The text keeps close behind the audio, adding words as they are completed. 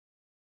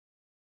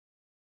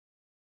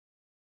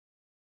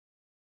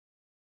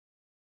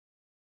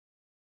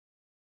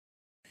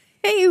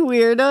Hey,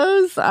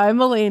 Weirdos.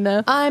 I'm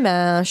Alaina. I'm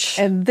Ash.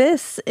 And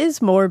this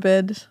is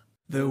Morbid.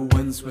 There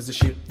once was a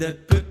ship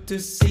that put to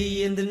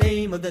sea, and the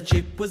name of that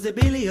ship was the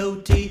Billy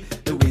O.T.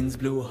 The winds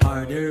blew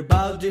harder,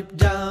 bow dip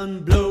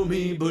down, blow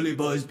me, bully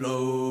boys,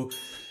 blow.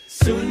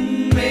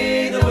 Soon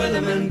may the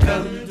weatherman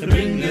come to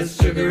bring us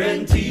sugar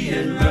and tea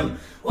and rum.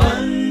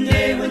 One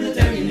day when the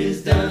tagging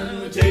is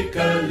done, we'll take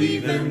our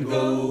leave and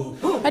go.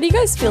 How do you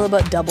guys feel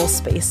about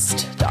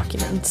double-spaced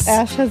documents?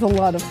 Ash has a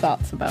lot of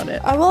thoughts about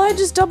it. I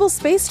just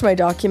double-spaced my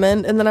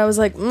document, and then I was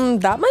like,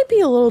 that might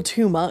be a little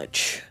too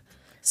much.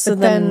 So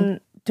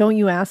then don't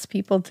you ask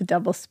people to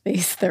double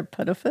space their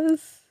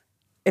putafas?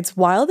 It's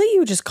wild that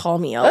you just call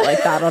me out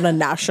like that on a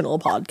national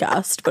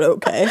podcast, but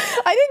okay.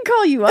 I didn't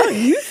call you out.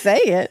 You say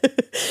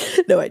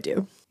it. No, I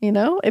do. You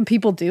know, and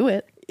people do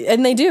it.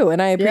 And they do,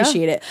 and I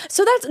appreciate it.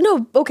 So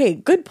okay,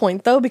 good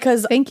point, though,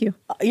 because... Thank you.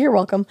 You're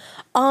welcome.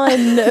 On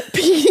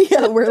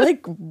PDF, we're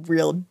like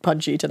real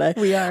punchy today.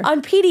 We are.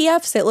 On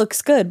PDFs, it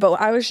looks good, but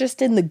I was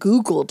just in the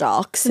Google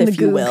Docs, if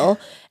you will,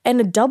 and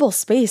a double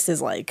space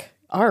is like...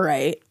 All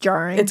right.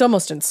 Jarring. It's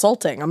almost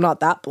insulting. I'm not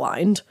that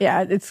blind.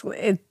 Yeah,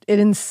 it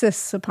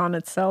insists upon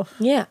itself.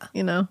 Yeah.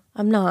 You know?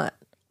 I'm not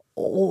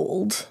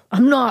old.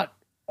 I'm not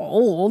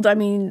old. I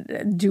mean,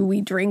 do we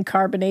drink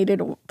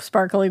carbonated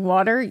sparkling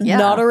water? Yeah.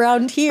 Not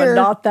around here.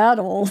 But not that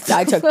old.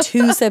 I took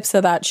 2 sips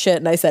of that shit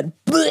and I said,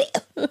 bleh.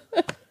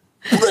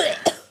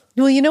 Bleh.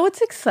 Well, you know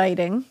what's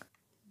exciting?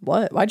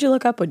 What? Why'd you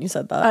look up when you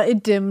said that?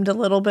 It dimmed a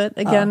little bit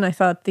again. I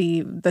thought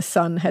the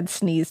sun had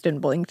sneezed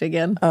and blinked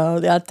again. Oh,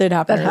 that did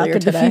happen earlier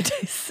today.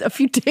 A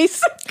few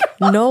days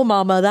ago. No,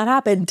 Mama, that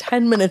happened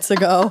 10 minutes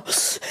ago.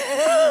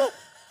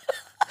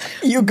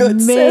 You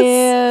good,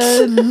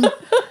 Man,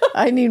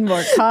 I need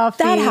more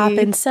coffee. That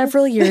happened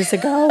several years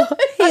ago.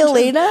 Hey,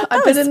 Alaina.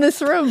 I've been in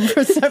this room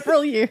for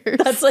several years.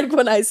 That's like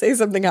when I say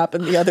something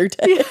happened the other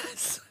day.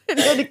 Yes. And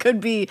it could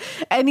be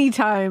any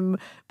time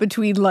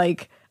between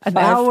like an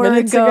 5 hour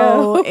minutes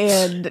ago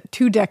and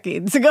 2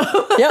 decades ago.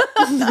 Yep.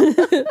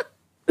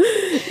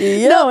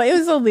 No, it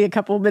was only a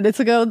couple minutes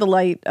ago.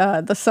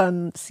 The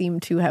sun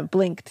seemed to have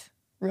blinked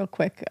real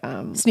quick.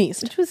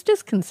 Sneezed. Which was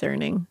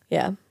disconcerting.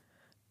 Yeah.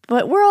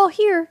 But we're all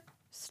here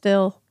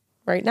still.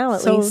 Right now,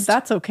 at so least. So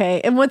that's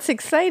okay. And what's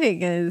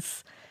exciting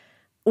is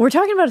we're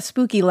talking about a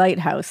spooky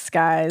lighthouse,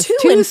 guys. 2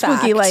 Two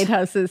spooky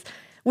lighthouses.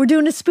 We're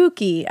doing a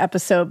spooky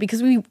episode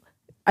because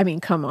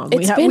come on.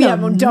 We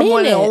haven't done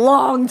one in a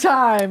long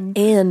time.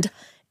 And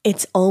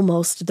it's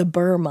almost the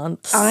Burr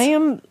months. I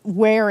am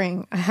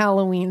wearing a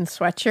Halloween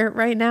sweatshirt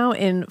right now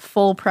in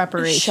full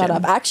preparation. Shut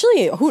up.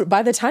 Actually,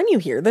 by the time you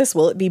hear this,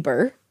 will it be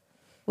Burr?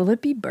 Will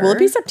it be Burr? Will it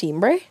be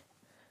September?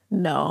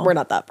 No. We're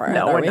not that far.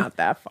 No, are we're we? not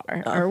that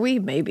far. Are we?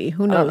 Maybe.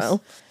 Who I knows?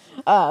 don't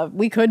know.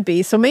 We could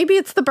be. So maybe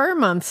it's the Burr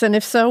months. And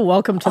if so,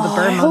 welcome to the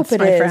Burr I months, hope it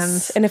my is.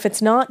 friends. And if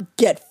it's not,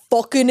 get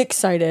fucking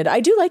excited.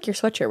 I do like your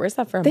sweatshirt. Where's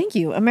that from? Thank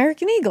you.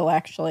 American Eagle,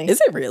 actually. Is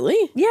it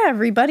really? Yeah,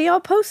 everybody.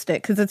 I'll post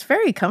it because it's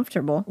very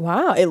comfortable.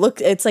 Wow.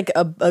 It's like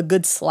a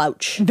good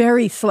slouch.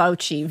 Very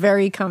slouchy,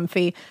 very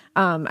comfy.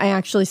 I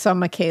actually saw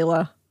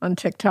Michaela on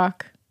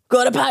TikTok.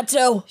 Go to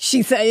Pato.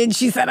 She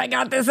said, I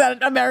got this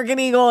at American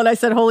Eagle. And I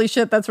said, holy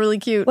shit, that's really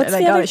cute. What's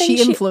and the I got other it. thing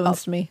She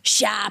influenced me.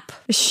 Shop.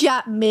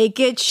 Shop, make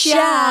it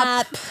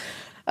shop.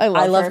 I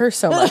love her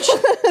so much.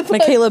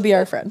 Michaela, be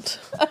our friend.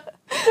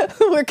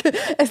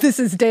 This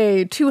is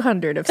day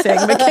 200 of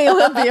saying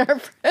Michaela be our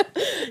friend.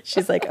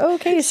 She's like,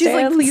 okay, she's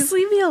like, please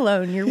leave me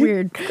alone. You're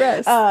weird.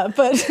 Gross.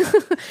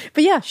 But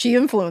yeah, she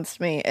influenced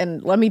me.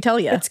 And let me tell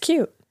you. It's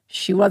cute.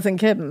 She wasn't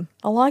kidding.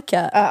 I like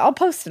it. I'll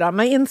post it on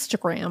my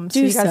Instagram so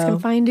you guys can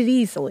find it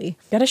easily.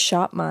 Gotta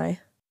shop my.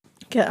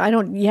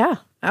 Yeah,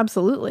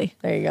 absolutely.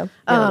 There you go.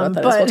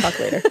 We'll talk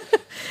later.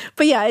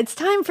 But yeah, it's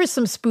time for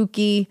some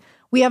spooky.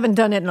 We haven't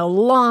done it in a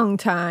long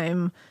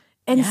time.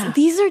 And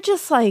these are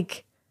just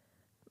like,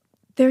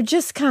 they're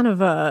just kind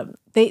of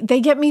they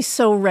get me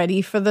so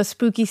ready for the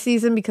spooky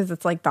season because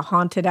it's like the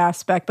haunted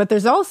aspect. But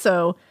there's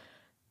also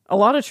a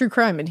lot of true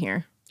crime in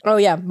here. Oh,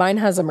 yeah. Mine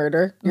has a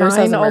murder. Yours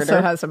has a murder.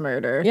 Also has a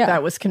murder. Yeah.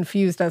 That was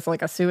confused as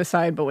like a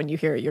suicide. But when you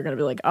hear it, you're going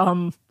to be like,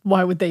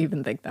 why would they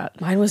even think that?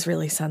 Mine was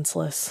really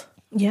senseless.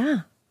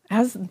 Yeah.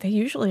 As they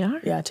usually are.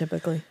 Yeah,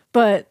 typically.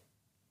 But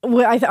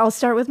I'll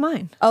start with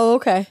mine. Oh,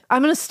 okay.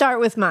 I'm going to start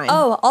with mine.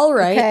 Oh, all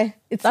right. Okay.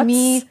 It's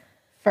me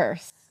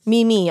first.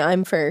 Me.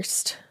 I'm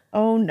first.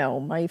 Oh, no.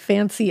 My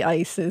fancy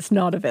ice is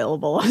not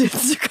available on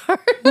Instacart.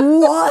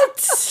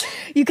 What?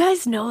 You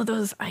guys know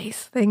those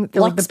ice things?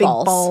 They're like the big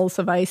balls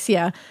of ice.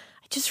 Yeah.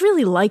 Just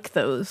really like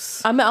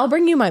those. I'll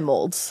bring you my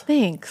molds.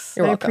 Thanks.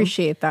 You're welcome.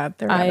 Appreciate that.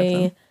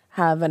 I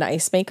have an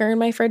ice maker in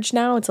my fridge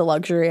now. It's a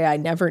luxury I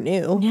never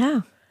knew.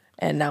 Yeah.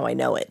 And now I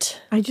know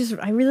it. I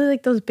really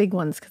like those big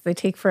ones because they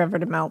take forever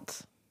to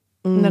melt.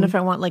 And then if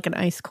I want like an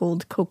ice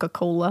cold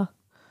Coca-Cola,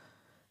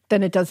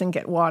 then it doesn't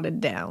get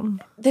watered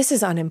down. This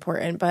is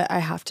unimportant, but I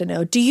have to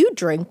know. Do you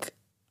drink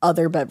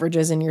other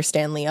beverages in your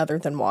Stanley other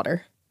than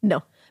water?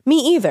 No. Me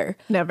either.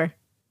 Never.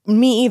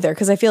 Me either,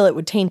 because I feel it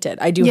would taint it.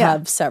 I do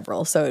have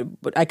several, so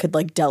I could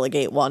like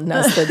delegate one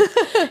as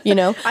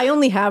the, I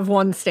only have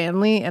one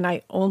Stanley, and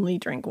I only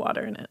drink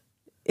water in it.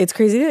 It's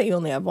crazy that you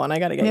only have one. I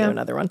got to get you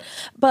another one.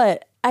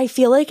 But I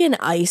feel like an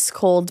ice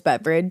cold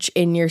beverage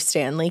in your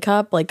Stanley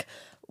cup, like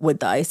with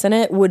the ice in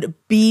it, would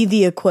be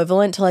the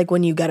equivalent to like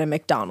when you get a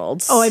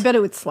McDonald's. Oh, I bet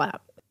it would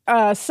slap.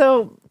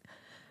 So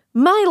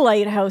my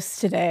lighthouse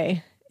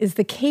today is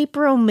the Cape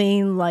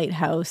Romain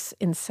Lighthouse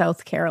in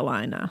South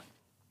Carolina.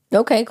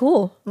 Okay,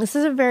 cool. This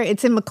is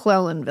it's in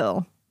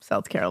McClellanville,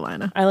 South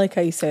Carolina. I like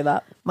how you say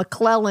that.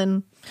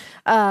 McClellan.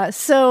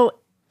 So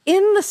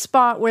in the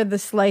spot where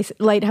this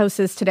lighthouse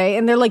is today,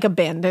 and they're like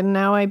abandoned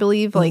now, I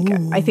believe. Like,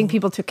 I think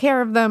people took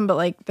care of them, but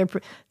like they're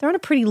on a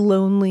pretty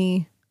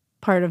lonely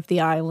part of the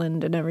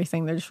island and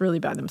everything. They're just really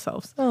by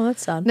themselves. Oh,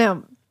 that's sad.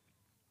 Now,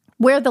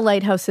 where the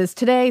lighthouse is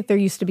today, there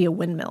used to be a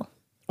windmill.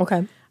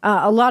 Okay.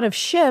 A lot of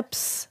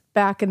ships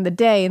back in the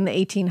day, in the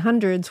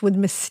 1800s, would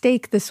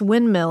mistake this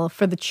windmill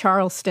for the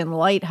Charleston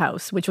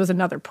Lighthouse, which was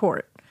another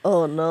port.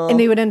 Oh, no. And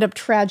they would end up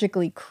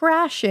tragically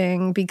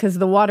crashing because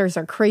the waters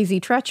are crazy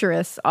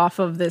treacherous off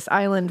of this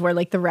island where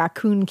like the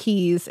Raccoon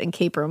Keys and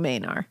Cape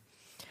Romain are.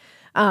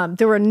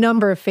 There were a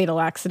number of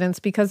fatal accidents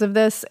because of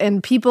this.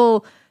 And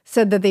people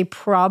said that they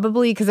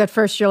probably, because at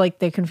first you're like,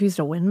 they confused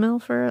a windmill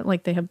for it.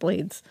 Like they have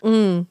blades.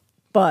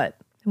 But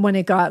when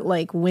it got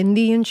like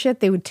windy and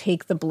shit, they would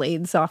take the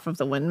blades off of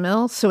the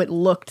windmill. So it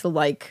looked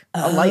like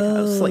a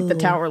lighthouse. Like the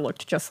tower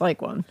looked just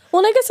like one.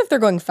 Well, and I guess if they're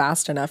going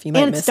fast enough, you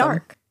might miss And it's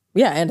dark. them.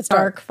 Yeah, and it's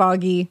dark.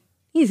 Foggy,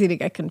 easy to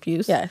get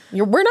confused. Yeah,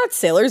 we're not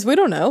sailors. We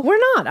don't know. We're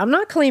not. I'm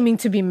not claiming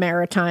to be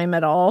maritime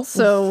at all.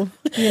 So,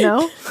 you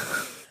know,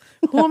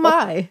 who am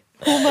I?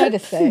 Who am I to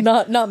say?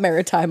 Not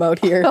maritime out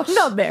here. I'm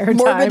not maritime.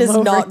 Morbid is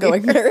not here.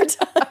 going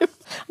maritime.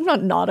 I'm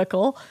not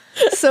nautical.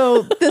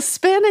 So the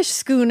Spanish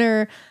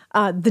schooner,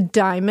 the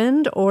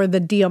Diamond or the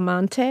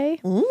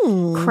Diamante,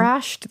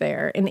 crashed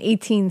there in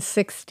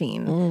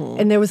 1816.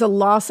 And there was a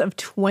loss of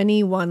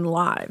 21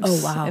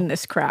 lives in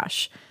this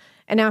crash.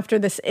 And after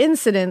this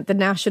incident, the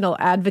National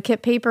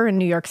Advocate paper in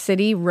New York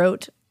City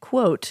wrote,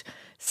 quote,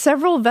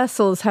 "Several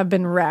vessels have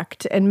been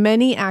wrecked and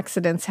many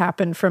accidents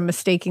happened from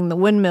mistaking the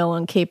windmill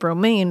on Cape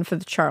Romain for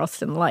the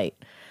Charleston Light.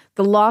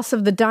 The loss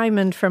of the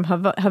Diamond from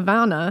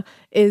Havana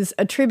is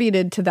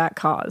attributed to that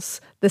cause.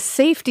 The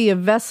safety of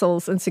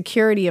vessels and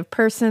security of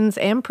persons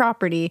and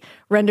property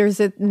renders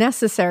it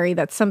necessary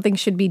that something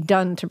should be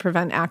done to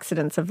prevent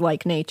accidents of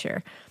like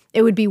nature.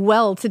 It would be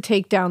well to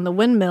take down the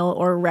windmill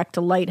or erect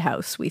a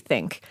lighthouse, we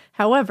think.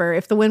 However,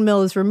 if the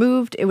windmill is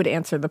removed, it would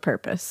answer the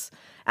purpose.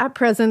 At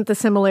present, the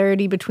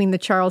similarity between the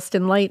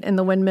Charleston Light and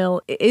the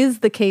windmill is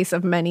the case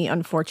of many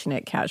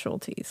unfortunate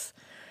casualties."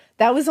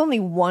 That was only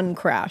one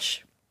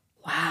crash.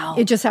 Wow.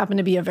 It just happened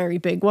to be a very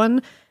big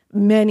one.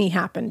 Many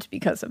happened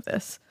because of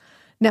this.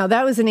 Now,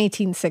 that was in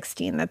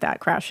 1816 that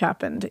crash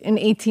happened. In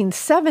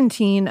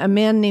 1817, a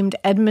man named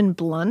Edmund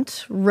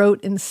Blunt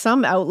wrote in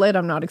some outlet,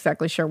 I'm not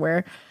exactly sure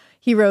where,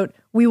 he wrote,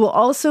 "We will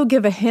also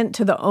give a hint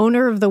to the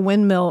owner of the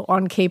windmill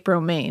on Cape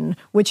Romain,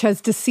 which has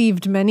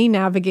deceived many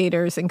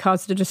navigators and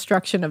caused the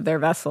destruction of their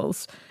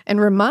vessels, and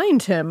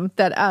remind him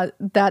that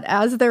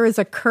as there is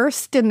a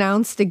curse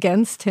denounced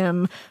against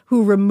him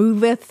who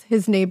removeth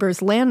his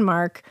neighbor's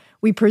landmark,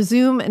 we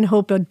presume and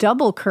hope a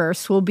double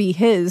curse will be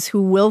his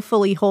who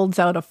willfully holds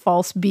out a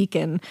false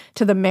beacon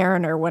to the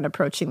mariner when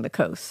approaching the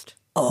coast."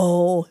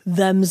 Oh,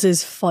 them's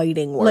is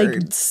fighting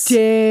words. Like,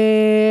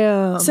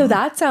 damn. So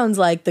that sounds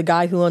like the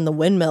guy who owned the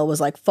windmill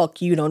was like,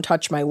 "Fuck you, don't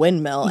touch my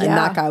windmill." And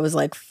that guy was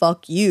like,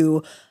 "Fuck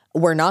you,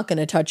 we're not going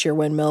to touch your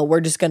windmill.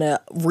 We're just going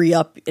to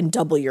re-up and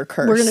double your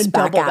curse. We're going to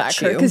back double at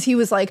that you." curse." Because he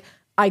was like,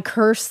 "I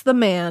curse the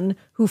man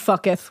who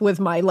fucketh with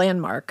my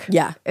landmark."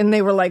 Yeah. And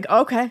they were like,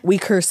 "Okay. We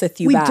curseth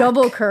you We back.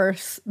 double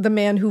curse the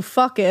man who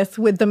fucketh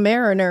with the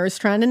mariners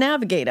trying to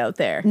navigate out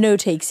there." No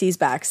takesies,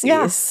 backsies.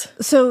 Yeah.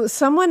 So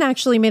someone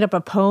actually made up a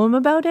poem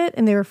about it,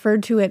 and they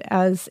referred to it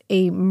as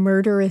a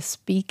murderous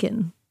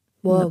beacon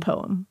in the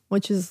poem,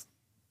 which is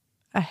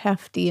a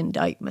hefty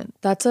indictment.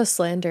 That's a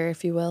slander,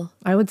 if you will.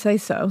 I would say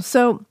so.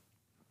 So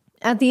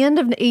at the end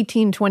of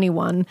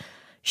 1821,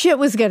 shit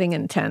was getting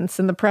intense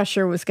and the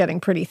pressure was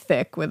getting pretty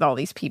thick with all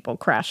these people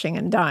crashing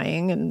and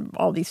dying and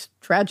all these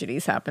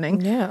tragedies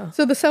happening. Yeah.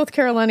 So the South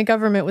Carolina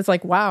government was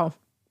like, wow,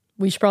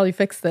 we should probably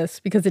fix this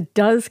because it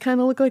does kind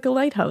of look like a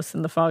lighthouse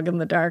in the fog and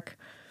the dark.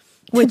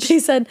 Which he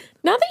said,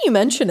 now that you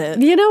mention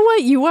it. You know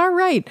what? You are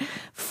right.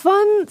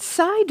 Fun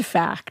side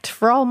fact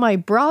for all my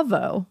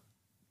Bravo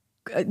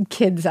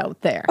kids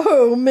out there.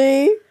 Oh,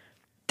 me.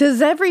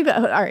 Does everybody,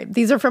 all right,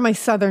 these are for my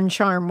Southern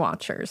Charm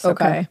watchers,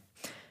 okay?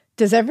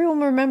 Does everyone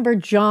remember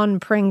John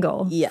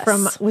Pringle?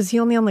 Yes. Was he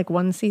only on like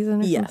one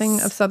season or something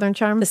of Southern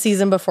Charm? The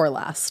season before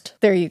last.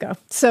 There you go.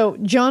 So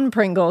John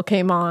Pringle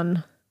came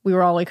on. We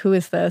were all like, who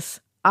is this?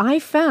 I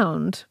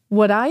found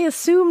what I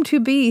assume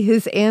to be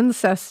his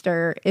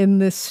ancestor in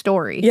this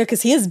story. Yeah,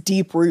 because he has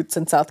deep roots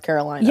in South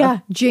Carolina. Yeah,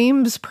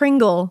 James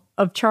Pringle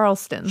of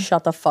Charleston.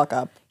 Shut the fuck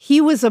up.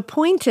 He was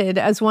appointed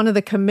as one of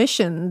the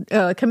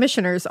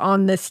commissioners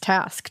on this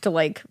task to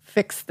like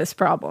fix this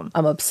problem.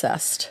 I'm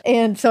obsessed.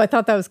 And so I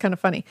thought that was kind of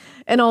funny.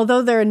 And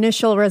although their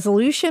initial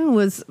resolution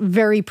was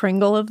very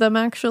Pringle of them,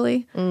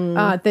 actually,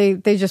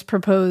 they just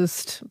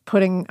proposed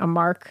putting a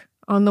mark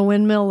on the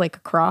windmill, like a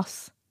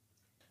cross.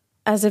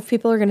 As if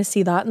people are going to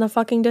see that in the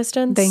fucking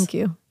distance. Thank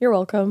you. You're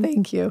welcome.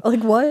 Thank you.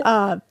 Like what?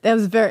 That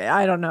was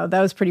I don't know.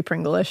 That was pretty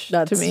Pringle-ish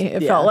to me.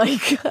 It felt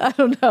like, I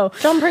don't know.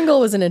 John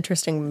Pringle was an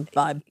interesting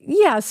vibe.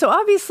 Yeah, so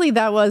obviously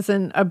that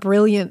wasn't a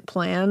brilliant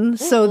plan.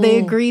 So they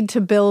agreed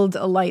to build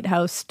a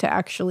lighthouse to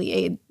actually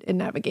aid in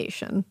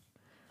navigation.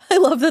 I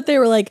love that they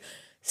were like,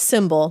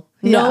 symbol.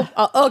 Yeah.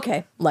 No.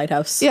 Okay.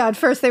 Lighthouse. Yeah, at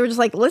first they were just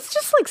like, let's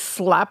just like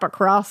slap a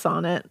cross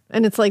on it.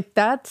 And it's like,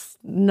 that's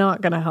not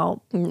going to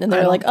help. And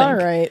they're like, all right,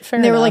 fair enough.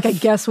 And they were like, I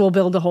guess we'll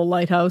build a whole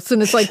lighthouse.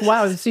 And it's like,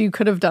 wow, so you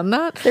could have done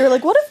that? They were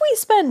like, what if we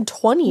spend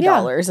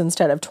 $20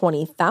 instead of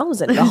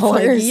 $20,000?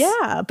 Like,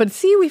 yeah, but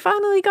see, we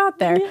finally got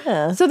there.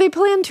 Yeah. So they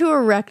planned to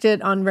erect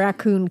it on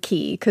Raccoon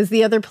Key because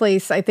the other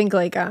place, I think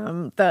like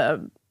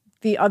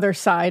the other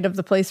side of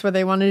the place where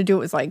they wanted to do it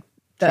was like,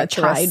 the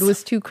tide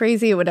was too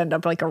crazy. It would end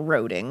up like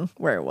eroding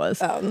where it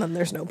was. Oh, and then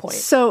there's no point.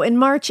 So in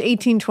March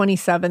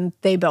 1827,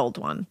 they build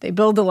one. They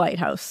build a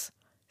lighthouse,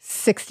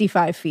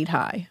 65 feet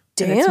high.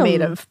 Damn. And it's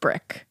made of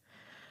brick.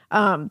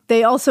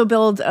 They also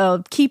build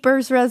a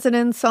keeper's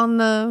residence on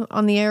the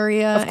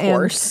area. Of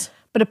course.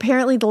 But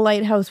apparently the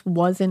lighthouse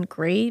wasn't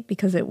great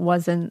because it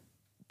wasn't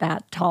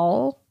that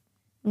tall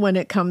when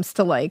it comes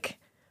to like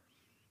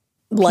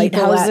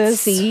lighthouses at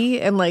sea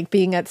and like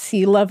being at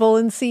sea level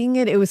and seeing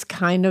it. It was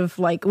kind of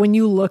like when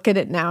you look at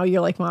it now,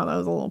 you're like, wow, that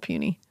was a little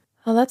puny.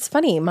 Oh, that's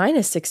funny. Mine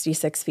is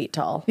 66 feet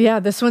tall.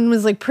 Yeah, this one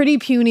was like pretty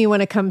puny when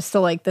it comes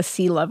to like the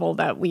sea level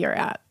that we are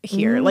at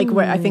here. Like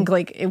where I think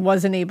like it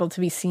wasn't able to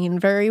be seen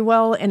very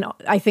well. And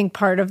I think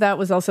part of that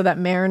was also that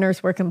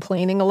mariners were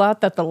complaining a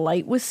lot that the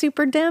light was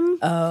super dim.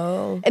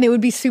 Oh. And it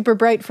would be super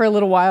bright for a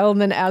little while. And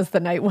then as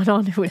the night went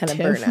on, it would kind of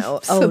dim. burn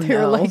out. So they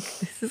were like,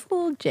 this is a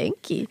little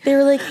janky. They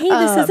were like, hey,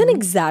 this isn't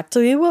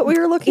exactly what we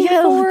were looking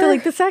for. They're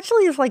like, this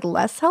actually is like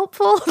less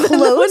helpful.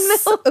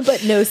 Close,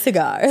 but no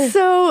cigar.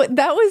 So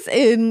that was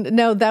in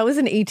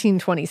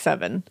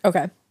 1827.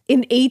 Okay.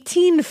 In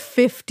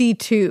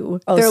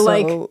 1852, they're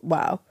like,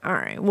 wow. All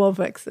right, we'll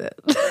fix it.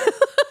 Like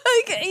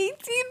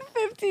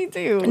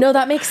 1852. No,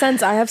 that makes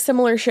sense. I have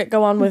similar shit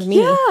go on with me.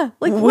 Yeah.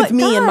 Like with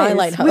me and my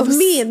lighthouse. With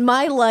me and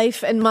my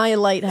life and my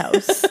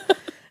lighthouse.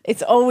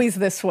 It's always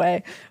this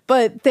way.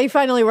 But they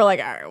finally were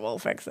like, all right, we'll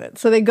fix it.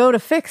 So they go to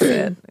fix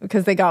it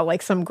because they got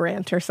like some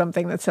grant or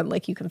something that said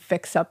like you can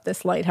fix up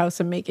this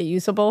lighthouse and make it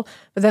usable.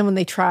 But then when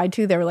they tried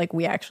to, they were like,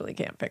 we actually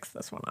can't fix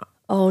this one up.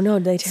 Oh no,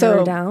 did they tear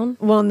it down?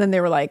 Well, and then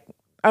they were like,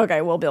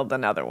 okay, we'll build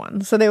another one.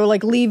 So they were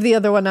like, leave the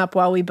other one up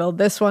while we build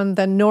this one.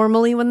 Then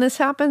normally when this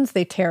happens,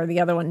 they tear the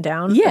other one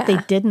down. Yeah. But they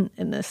didn't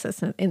in this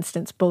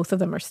instance. Both of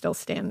them are still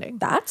standing.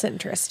 That's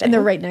interesting. And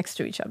they're right next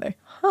to each other.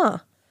 Huh.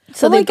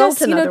 So well, they built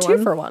another two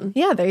one. for one.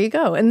 Yeah, there you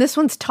go. And this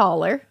one's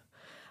taller.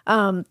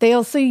 They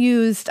also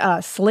used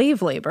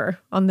slave labor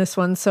on this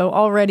one. So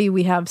already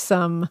we have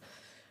some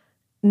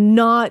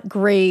not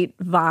great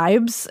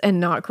vibes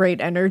and not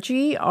great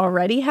energy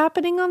already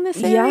happening on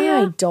this area.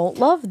 Yeah, I don't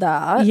love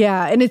that.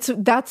 Yeah, and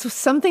that's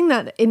something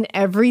that in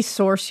every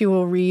source you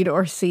will read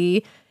or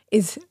see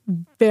is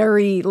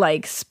very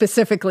like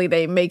specifically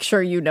they make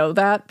sure you know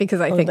that because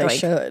I think they like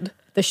should.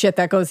 The shit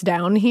that goes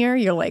down here,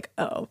 you're like,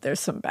 oh, there's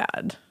some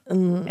bad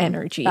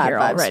energy Bad here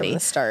vibes already. from the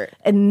start.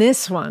 And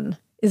this one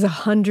is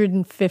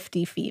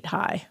 150 feet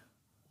high.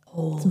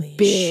 Holy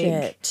big.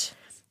 shit.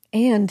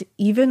 And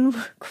even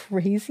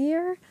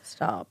crazier,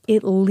 Stop.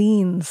 it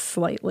leans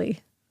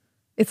slightly.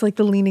 It's like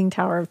the Leaning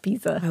Tower of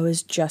Pisa. I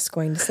was just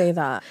going to say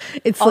that.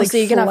 It's also, like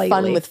you can have fun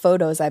slightly. with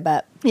photos, I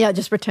bet. Yeah,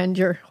 just pretend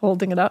you're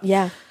holding it up.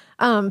 Yeah.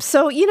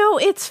 So,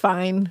 it's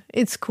fine.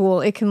 It's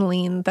cool. It can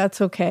lean.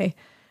 That's okay.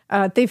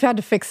 They've had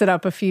to fix it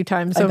up a few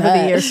times over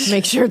the years to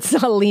make sure it's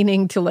not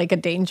leaning to like a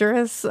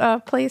dangerous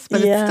place,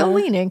 but it's still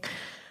leaning.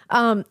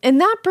 And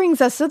that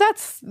brings us, so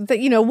that's,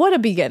 what a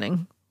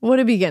beginning. What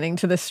a beginning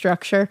to this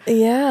structure.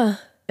 Yeah.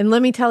 And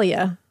let me tell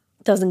you,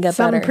 doesn't get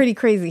something better. pretty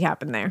crazy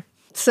happened there.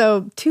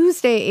 So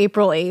Tuesday,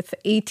 April 8th,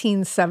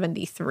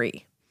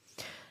 1873.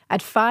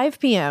 At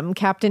 5 p.m.,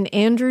 Captain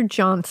Andrew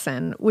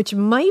Johnson, which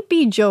might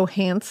be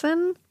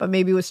Johansson, but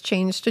maybe was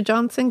changed to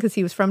Johnson because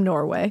he was from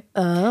Norway.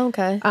 Oh,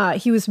 okay.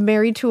 He was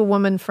married to a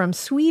woman from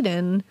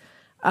Sweden.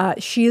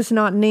 She is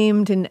not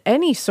named in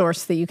any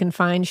source that you can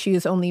find. She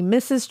is only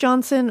Mrs.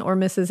 Johnson or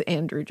Mrs.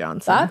 Andrew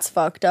Johnson. That's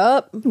fucked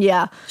up.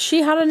 Yeah.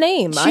 She had a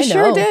name. She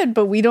sure did,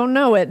 but we don't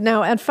know it.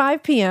 Now, at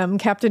 5 p.m.,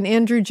 Captain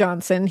Andrew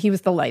Johnson, he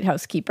was the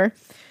lighthouse keeper.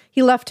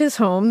 He left his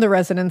home, the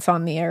residence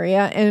on the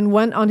area, and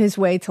went on his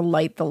way to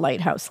light the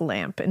lighthouse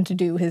lamp and to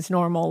do his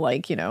normal,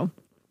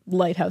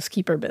 lighthouse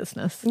keeper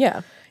business.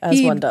 Yeah,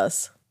 as one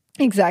does.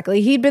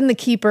 Exactly. He'd been the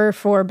keeper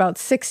for about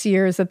 6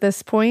 years at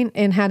this point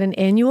and had an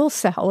annual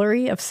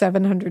salary of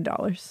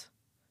 $700.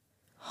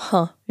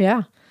 Huh.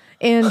 Yeah.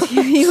 And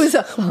he was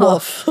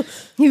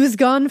he was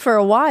gone for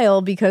a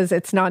while because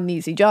it's not an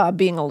easy job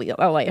being a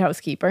lighthouse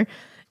keeper.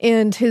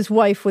 And his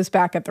wife was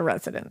back at the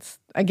residence.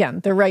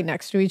 Again, they're right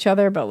next to each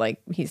other, but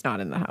he's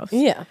not in the house.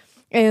 Yeah.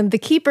 And the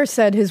keeper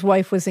said his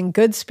wife was in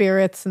good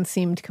spirits and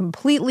seemed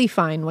completely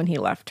fine when he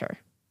left her.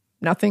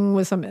 Nothing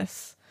was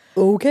amiss.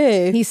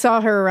 Okay. He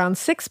saw her around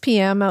 6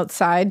 p.m.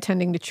 outside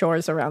tending to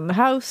chores around the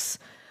house,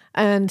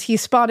 and he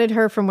spotted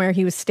her from where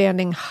he was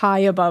standing high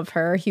above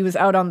her. He was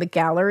out on the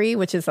gallery,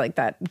 which is like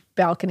that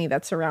balcony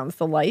that surrounds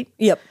the light.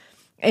 Yep.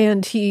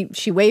 And she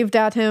waved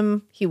at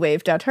him, he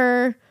waved at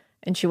her,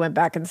 and she went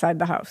back inside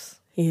the house.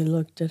 He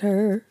looked at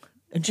her.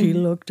 And she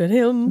looked at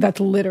him. That's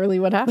literally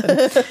what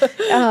happened.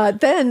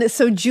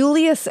 So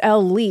Julius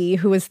L. Lee,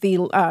 who was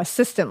the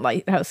assistant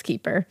lighthouse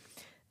keeper,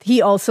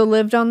 he also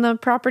lived on the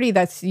property.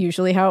 That's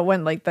usually how it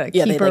went. Like the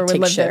keeper would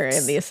live there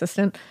and the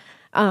assistant.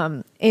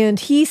 And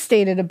he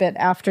stated a bit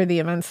after the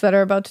events that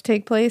are about to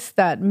take place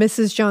that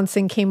Mrs.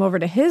 Johnson came over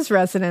to his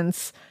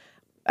residence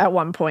at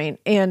one point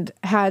and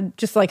had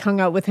just like hung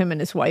out with him and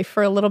his wife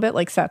for a little bit,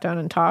 like sat down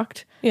and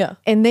talked. Yeah.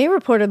 And they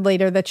reported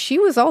later that she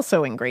was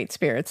also in great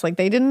spirits. Like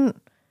they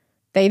didn't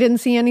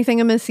see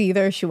anything amiss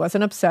either. She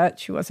wasn't upset.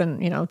 She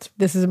wasn't,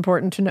 this is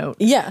important to note.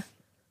 Yeah.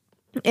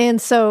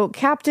 And so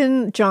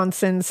Captain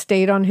Johnson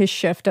stayed on his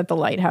shift at the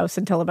lighthouse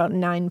until about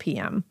 9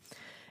 p.m.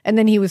 And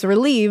then he was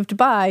relieved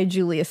by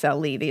Julius L.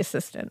 Lee, the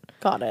assistant.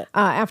 Got it.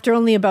 After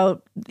only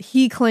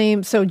he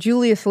claimed, so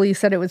Julius Lee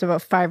said it was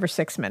about 5 or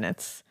 6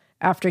 minutes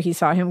after he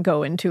saw him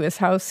go into his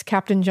house.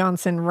 Captain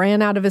Johnson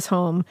ran out of his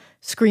home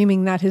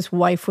screaming that his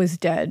wife was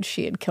dead.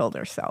 She had killed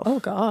herself. Oh,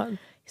 God.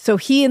 So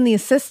he and the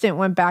assistant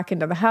went back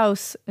into the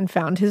house and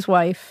found his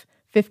wife,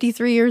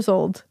 53 years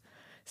old,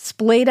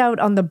 splayed out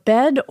on the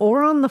bed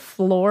or on the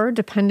floor,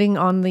 depending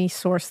on the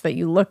source that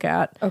you look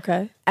at.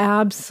 Okay.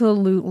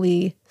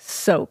 Absolutely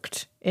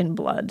soaked in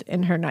blood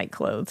in her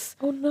nightclothes.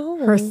 Oh, no.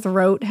 Her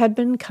throat had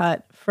been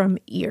cut from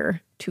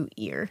ear to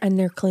ear. And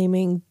they're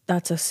claiming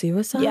that's a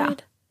suicide? Yeah.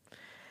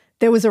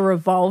 There was a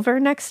revolver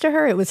next to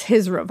her. It was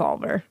his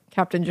revolver,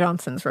 Captain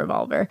Johnson's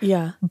revolver.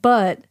 Yeah.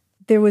 But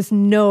there was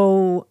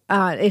no,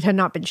 it had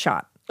not been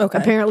shot. Okay.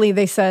 Apparently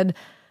they said,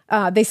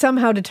 they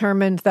somehow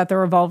determined that the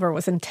revolver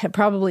was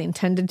probably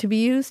intended to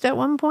be used at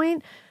one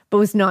point, but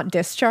was not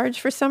discharged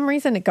for some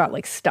reason. It got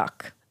like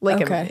stuck,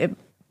 like it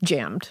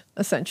jammed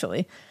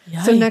essentially.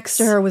 Yikes. So next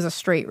to her was a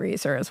straight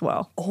razor as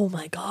well. Oh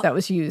my God. That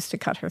was used to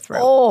cut her throat.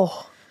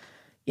 Oh.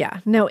 Yeah.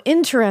 Now,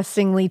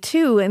 interestingly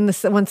too,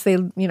 once they,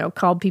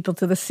 called people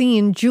to the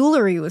scene,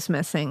 jewelry was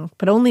missing,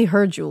 but only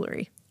her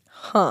jewelry.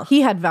 Huh. He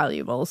had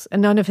valuables,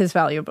 and none of his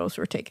valuables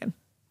were taken.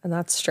 And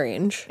that's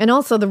strange. And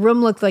also, the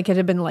room looked like it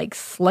had been, like,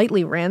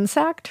 slightly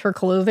ransacked. Her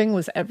clothing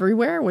was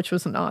everywhere, which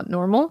was not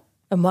normal.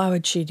 And why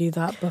would she do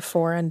that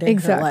before ending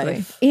her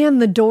life? And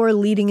the door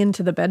leading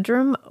into the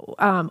bedroom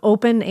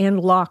open and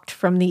locked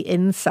from the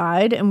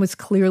inside and was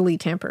clearly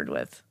tampered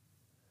with.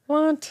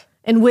 What?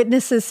 And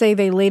witnesses say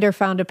they later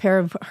found a pair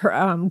of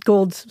her,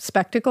 gold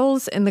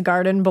spectacles in the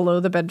garden below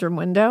the bedroom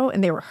window,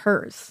 and they were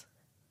hers.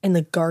 In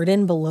the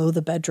garden below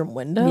the bedroom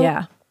window?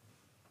 Yeah.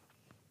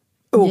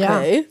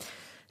 Okay. Yeah.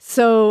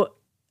 So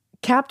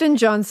Captain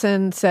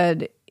Johnson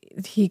said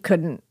he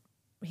couldn't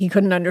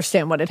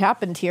understand what had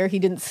happened here. He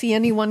didn't see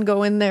anyone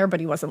go in there,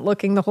 but he wasn't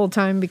looking the whole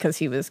time because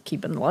he was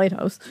keeping the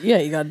lighthouse. Yeah,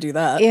 you got to do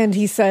that. And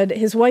he said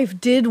his wife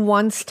did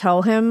once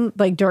tell him,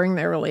 like during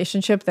their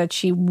relationship, that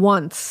she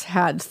once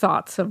had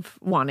thoughts of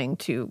wanting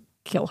to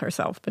kill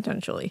herself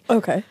potentially.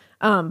 Okay.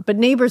 But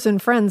neighbors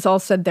and friends all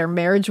said their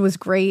marriage was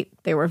great.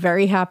 They were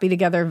very happy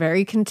together,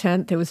 very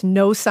content. There was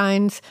no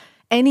signs,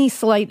 any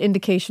slight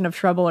indication of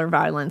trouble or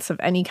violence of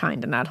any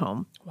kind in that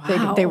home.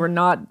 Wow. They were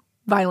not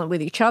violent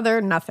with each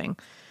other, nothing.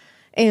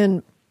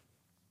 And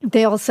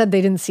they all said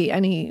they didn't see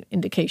any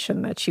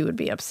indication that she would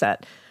be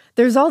upset.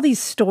 There's all these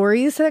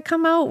stories that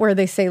come out where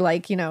they say,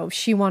 like,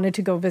 she wanted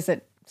to go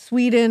visit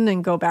Sweden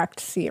and go back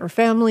to see her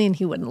family, and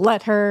he wouldn't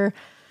let her.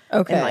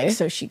 Okay. And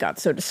so she got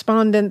so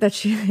despondent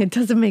that it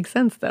doesn't make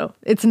sense though.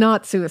 It's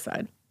not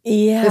suicide.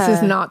 Yeah. This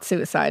is not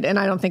suicide. And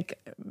I don't think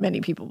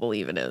many people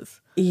believe it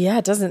is. Yeah,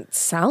 it doesn't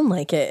sound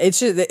like it.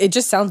 It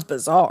just sounds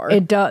bizarre.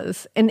 It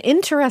does. And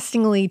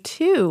interestingly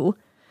too,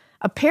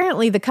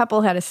 apparently the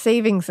couple had a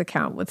savings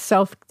account with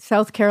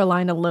South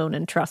Carolina Loan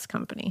and Trust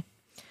Company.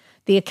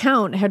 The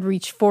account had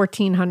reached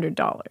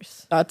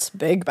 $1,400. That's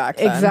big back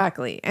then.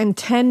 Exactly. And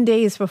 10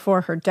 days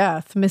before her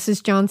death,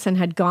 Mrs. Johnson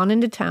had gone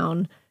into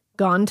town,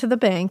 gone to the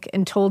bank,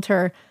 and told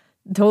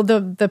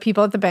the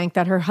people at the bank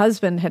that her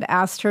husband had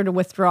asked her to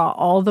withdraw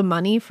all the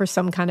money for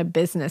some kind of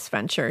business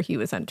venture he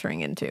was entering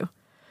into.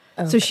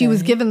 Okay. So she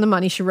was given the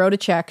money. She wrote a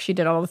check. She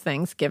did all the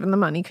things, given the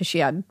money because she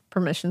had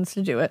permissions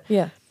to do it.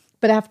 Yeah.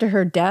 But after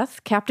her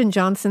death, Captain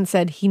Johnson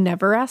said he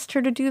never asked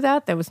her to do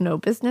that. There was no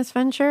business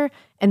venture,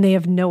 and they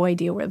have no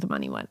idea where the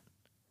money went.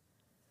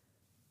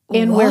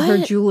 And where her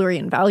jewelry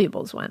and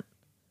valuables went.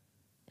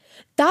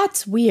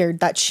 That's weird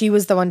that she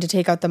was the one to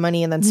take out the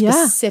money and then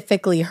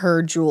specifically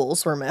her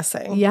jewels were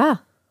missing. Yeah.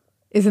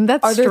 Isn't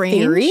that strange? Are there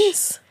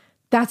theories?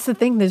 That's the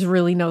thing. There's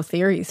really no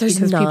theories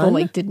because none?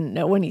 people didn't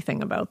know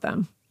anything about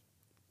them.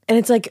 And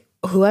it's like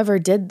whoever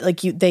did,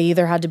 they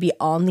either had to be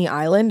on the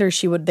island or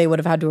they would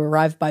have had to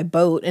arrive by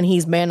boat, and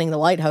he's manning the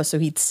lighthouse so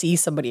he'd see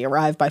somebody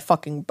arrive by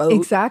fucking boat.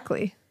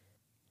 Exactly.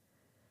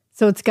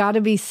 So it's got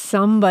to be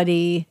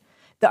somebody.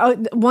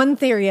 One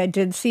theory I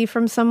did see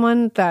from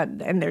someone that,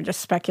 and they're just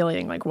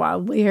speculating like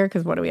wildly here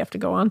because what do we have to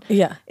go on?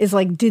 Yeah. Is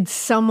like, did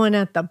someone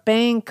at the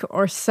bank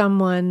or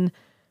someone,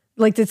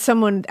 like, did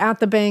someone at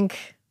the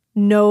bank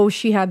know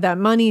she had that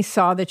money,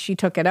 saw that she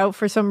took it out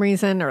for some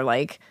reason, or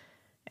like,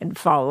 and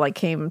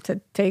came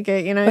to take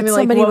it, you know what I mean?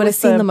 Like, somebody would have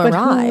seen them but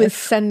arrive. who was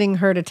sending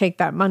her to take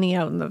that money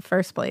out in the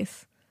first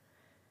place?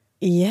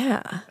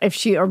 Yeah.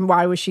 Or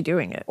why was she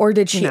doing it? Or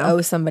did she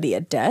owe somebody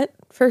a debt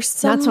for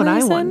some That's what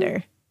reason? I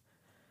wonder.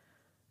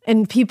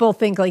 And people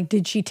think, like,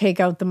 did she take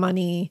out the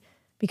money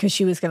because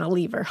she was going to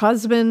leave her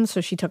husband?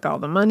 So she took all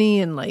the money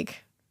and,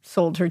 like,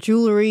 sold her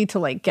jewelry to,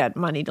 like, get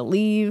money to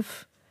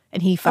leave.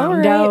 And he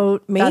found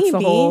out.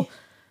 Maybe.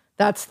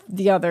 That's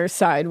the other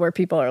side where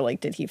people are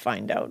like, did he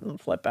find out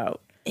and flip out?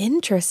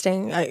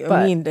 Interesting.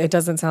 I mean, it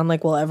doesn't sound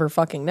like we'll ever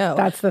fucking know.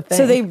 That's the thing.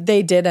 So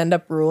they did end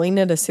up ruling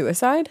it a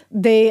suicide?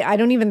 I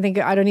don't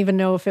even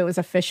know if it was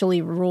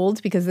officially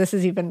ruled, because this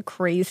is even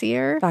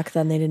crazier. Back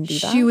then they didn't do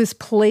that. She was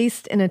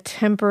placed in a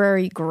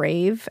temporary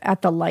grave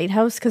at the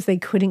lighthouse because they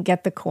couldn't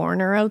get the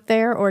coroner out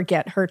there or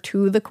get her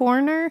to the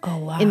coroner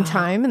in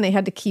time, and they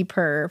had to keep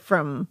her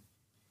from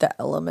the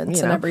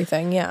elements and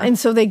everything, yeah. And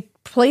so they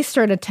placed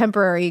her in a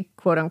temporary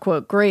quote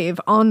unquote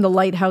grave on the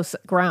lighthouse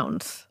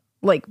grounds,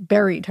 like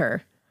buried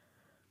her.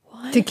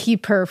 To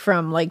keep her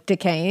from like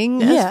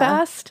decaying as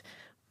fast.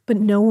 But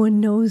no one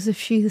knows if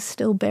she is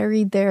still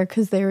buried there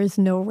because there is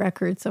no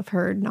records of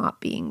her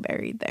not being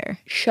buried there.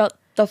 Shut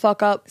the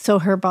fuck up. So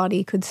her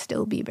body could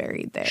still be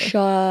buried there.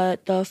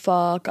 Shut the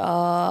fuck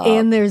up.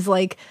 And there's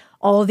like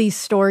all these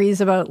stories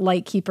about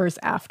lightkeepers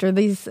after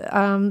these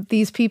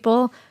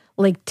people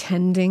like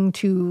tending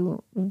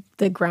to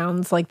the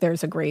grounds like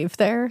there's a grave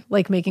there,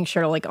 like making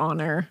sure to like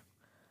honor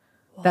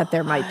that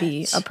there might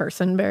be a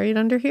person buried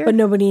under here. But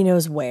nobody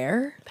knows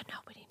where? But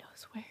nobody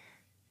knows where.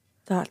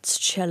 That's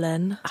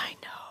chillin'. I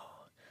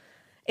know.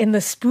 And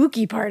the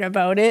spooky part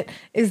about it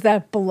is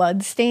that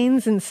blood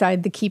stains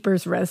inside the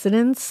keeper's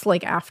residence,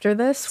 like after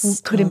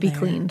this, couldn't be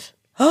cleaned.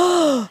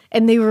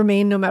 And they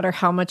remain no matter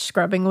how much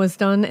scrubbing was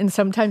done. And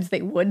sometimes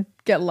they would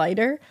get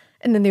lighter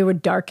and then they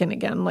would darken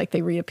again, like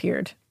they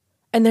reappeared.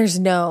 And there's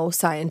no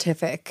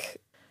scientific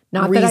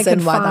Not reason that I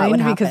could why that would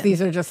find, happen. because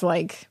these are just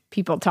like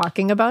people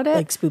talking about it.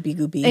 Like spoopy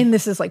goopy. And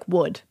this is like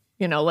wood,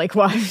 you know, like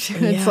why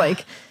it's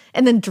like,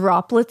 and then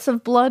droplets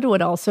of blood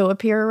would also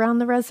appear around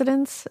the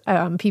residence.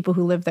 People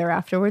who lived there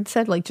afterwards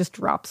said like just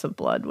drops of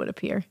blood would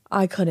appear.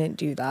 I couldn't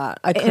do that.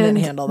 I couldn't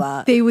handle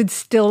that. They would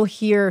still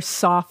hear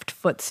soft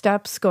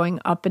footsteps going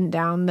up and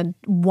down the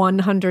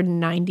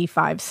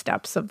 195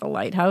 steps of the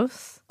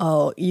lighthouse.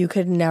 Oh, you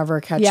could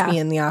never catch me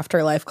in the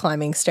afterlife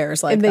climbing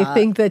stairs like that. that. And they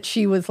think that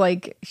she was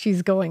like,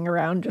 she's going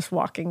around just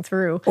walking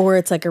through. Or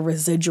it's like a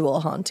residual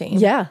haunting.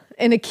 Yeah.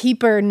 And a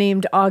keeper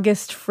named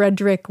August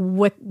Frederick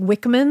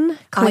Wickman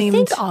claimed... I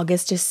think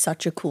August is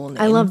such a cool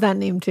name. I love that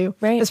name too.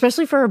 Right.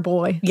 Especially for a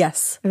boy.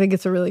 Yes. I think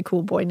it's a really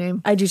cool boy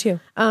name. I do too.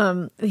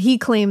 He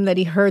claimed that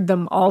he heard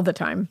them all the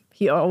time.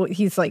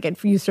 He's like,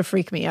 it used to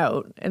freak me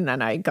out, and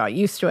then I got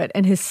used to it.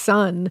 And his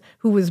son,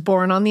 who was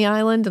born on the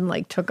island and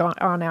like took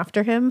on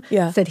after him,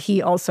 said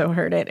he also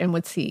heard it and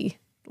would see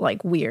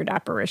like weird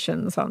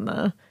apparitions on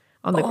the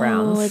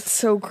grounds. Oh, it's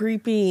so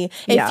creepy.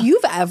 If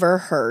you've ever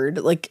heard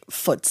like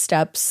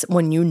footsteps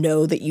when you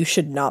know that you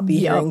should not be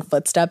hearing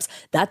footsteps,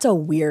 that's a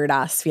weird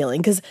ass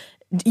feeling, because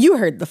you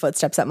heard the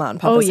footsteps at Mom and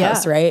Papa's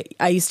house, right?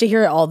 I used to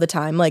hear it all the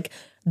time. Like,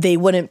 they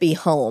wouldn't be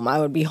home. I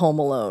would be home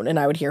alone and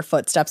I would hear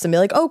footsteps and be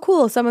like, oh,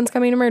 cool, someone's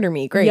coming to murder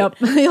me. Great. Yep.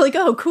 You're like,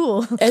 oh,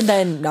 cool. And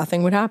then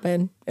nothing would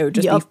happen. It would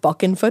just be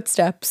fucking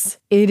footsteps.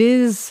 It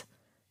is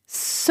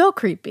so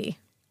creepy.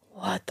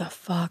 What the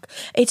fuck?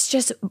 It's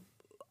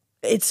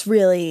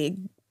really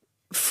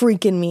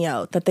freaking me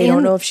out that they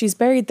don't know if she's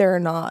buried there or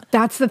not.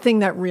 That's the thing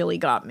that really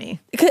got me.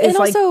 And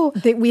like, also,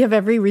 we have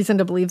every reason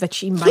to believe that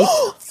she might.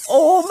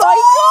 Oh my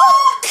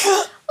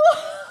God.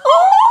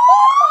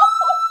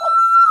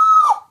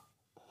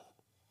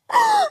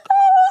 That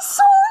was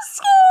so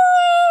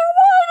scary.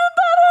 Why did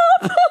that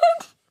happen?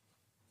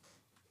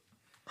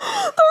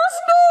 There's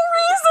no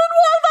reason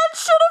why that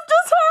should have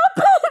just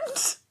happened.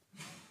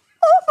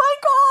 Oh my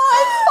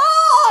God.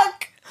 Fuck.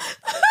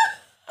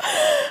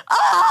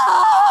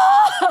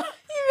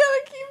 You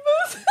gotta keep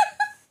this.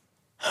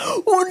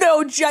 Oh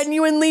no,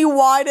 genuinely,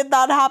 why did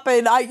that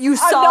happen? I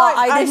saw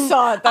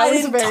it. I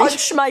didn't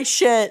touch my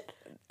shit.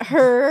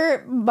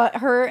 Her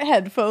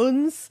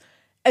headphones,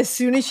 as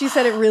soon as she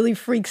said it really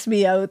freaks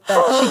me out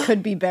that she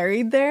could be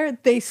buried there,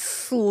 they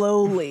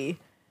slowly,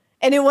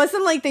 and it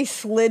wasn't like they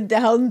slid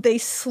down, they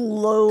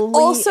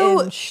slowly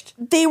inched.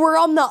 They were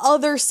on the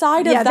other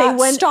side of that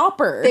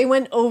stopper. They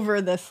went over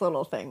this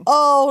little thing.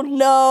 Oh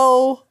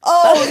no.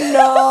 Oh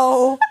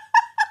no.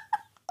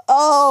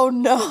 Oh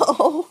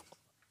no.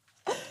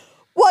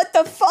 What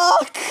the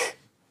fuck?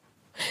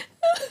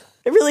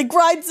 It really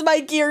grinds my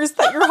gears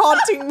that you're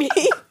haunting me.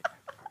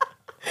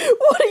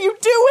 What are you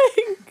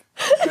doing?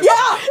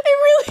 Yeah, it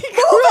really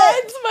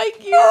grinds my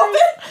gears.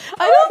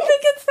 I don't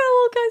think it's that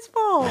little guy's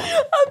fault.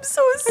 I'm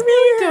so scared. I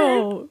really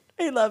don't.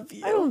 I love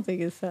you. I don't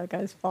think it's that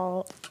guy's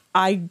fault.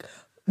 I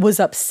was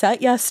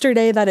upset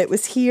yesterday that it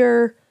was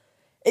here.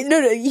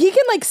 No, he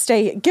can like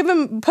stay.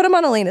 Put him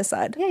on Alaina's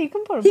side. Yeah, you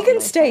can put him. He can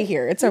stay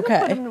here. It's okay.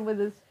 Put him with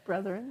his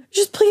brethren.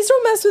 Just please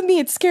don't mess with me.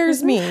 It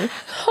scares me.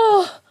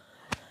 Oh.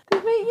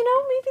 Maybe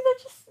they're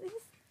just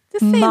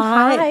saying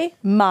hi.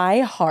 My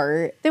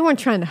heart. They weren't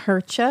trying to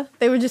hurt you.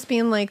 They were just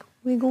being like,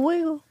 wiggle,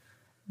 wiggle.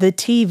 The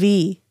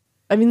TV.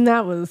 I mean,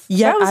 that was...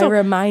 Yeah, I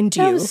remind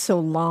you. That was so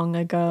long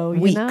ago,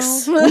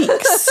 Weeks. you know?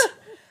 Weeks.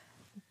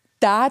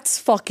 That's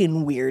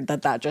fucking weird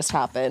that just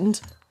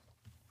happened.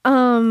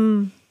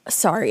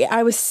 Sorry,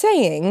 I was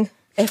saying,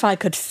 if I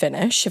could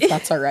finish, if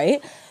that's all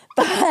right.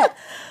 But,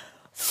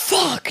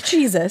 fuck,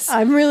 Jesus.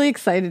 I'm really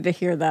excited to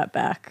hear that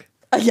back.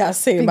 Yeah,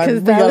 same. Because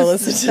we gotta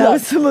listen to that. That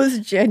was the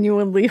most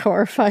genuinely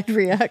horrified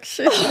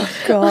reaction. Oh,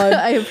 God.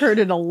 I have heard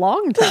in a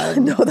long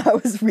time. No,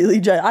 that was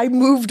really I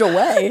moved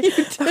away.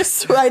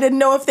 So I didn't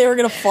know if they were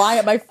going to fly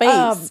at my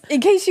face.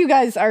 In case you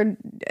guys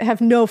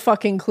have no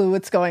fucking clue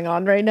what's going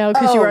on right now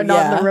because you are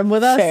not in the room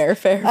with us.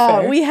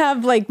 Fair. We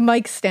have like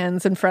mic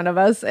stands in front of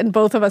us and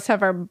both of us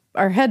have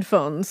our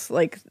headphones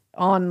like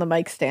on the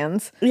mic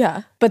stands.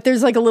 Yeah. But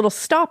there's like a little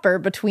stopper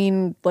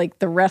between like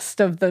the rest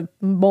of the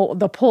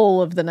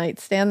pole of the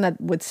nightstand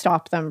that would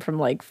stop them from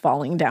like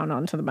falling down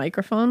onto the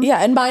microphone. Yeah,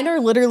 and mine are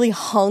literally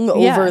hung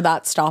over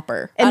that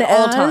stopper and at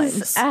all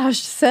times. Ash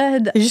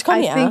said, you just call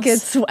me I think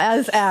it's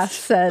as Ash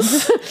said,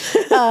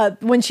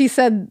 when she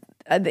said,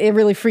 it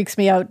really freaks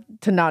me out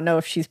to not know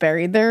if she's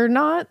buried there or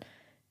not.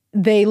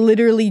 They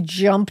literally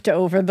jumped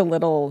over the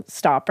little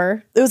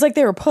stopper. It was like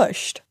they were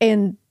pushed.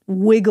 And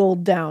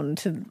wiggled down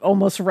to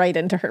almost right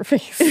into her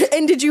face.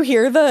 And did you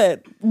hear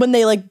when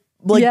they like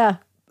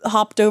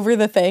hopped over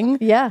the thing?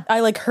 Yeah. I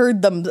like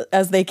heard them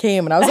as they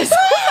came and I was like,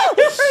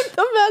 I heard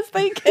them as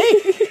they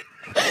came.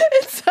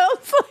 It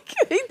sounds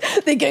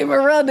like they came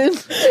running.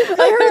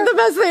 I heard them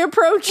as they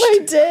approached. I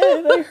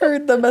did. I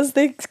heard them as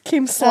they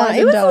came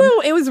sliding down.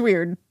 It was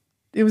weird.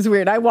 It was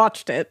weird. I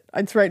watched it.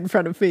 It's right in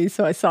front of me,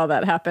 so I saw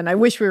that happen. I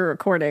wish we were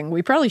recording.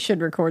 We probably should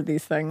record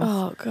these things.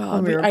 Oh,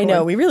 God. I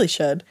know. We really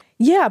should.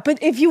 Yeah,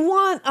 but if you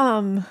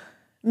want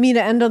me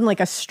to end on like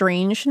a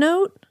strange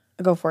note,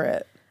 go for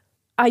it.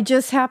 I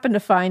just happened to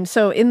find,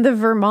 so in the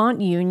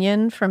Vermont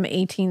Union from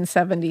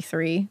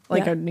 1873,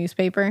 like a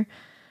newspaper,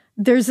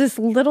 there's this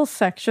little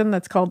section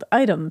that's called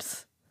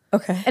items.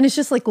 Okay. And it's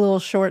just like little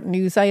short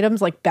news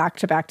items, like back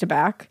to back to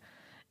back.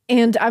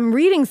 And I'm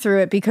reading through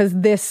it because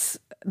this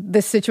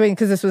situation,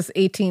 because this was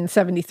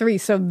 1873,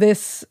 so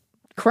this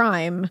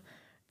crime,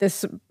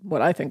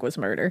 what I think was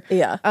murder,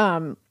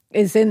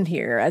 is in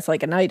here as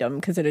like an item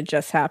because it had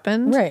just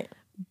happened. Right.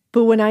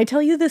 But when I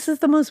tell you this is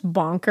the most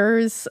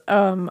bonkers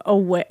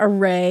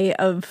array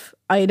of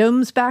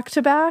items back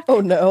to back.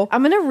 Oh, no.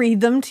 I'm going to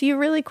read them to you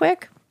really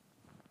quick.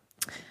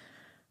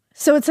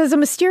 So it says, a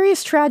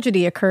mysterious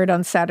tragedy occurred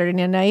on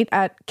Saturday night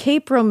at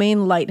Cape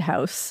Romain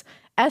Lighthouse.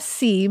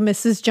 SC,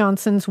 Mrs.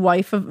 Johnson,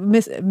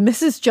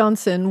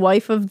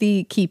 wife of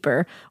the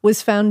keeper,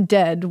 was found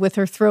dead with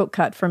her throat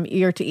cut from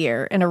ear to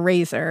ear and a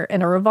razor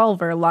and a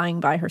revolver lying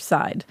by her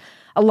side.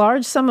 A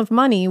large sum of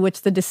money,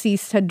 which the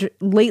deceased had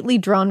lately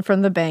drawn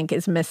from the bank,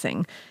 is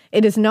missing.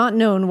 It is not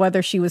known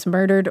whether she was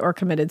murdered or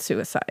committed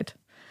suicide.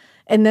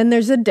 And then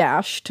there's a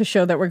dash to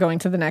show that we're going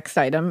to the next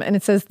item. And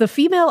it says, the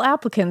female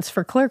applicants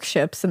for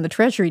clerkships in the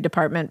Treasury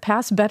Department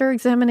pass better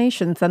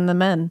examinations than the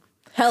men.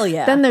 Hell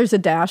yeah. Then there's a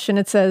dash and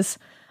it says,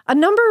 a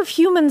number of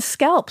human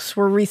scalps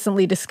were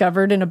recently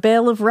discovered in a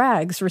bale of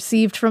rags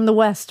received from the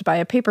West by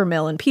a paper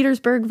mill in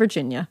Petersburg,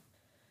 Virginia.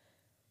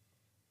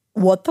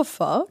 What the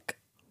fuck?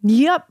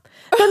 Yep.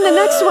 Then the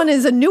next one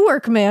is a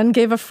Newark man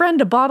gave a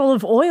friend a bottle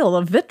of oil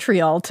of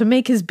vitriol to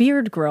make his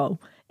beard grow.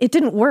 It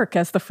didn't work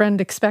as the friend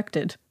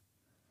expected.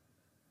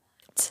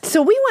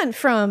 So we went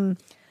from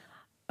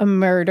a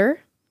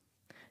murder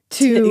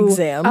to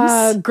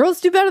exams.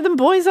 Girls do better than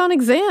boys on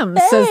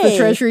exams, says the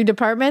Treasury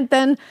Department.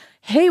 Then,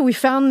 hey, we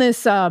found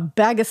this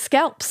bag of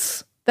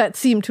scalps that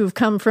seemed to have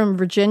come from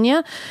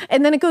Virginia.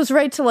 And then it goes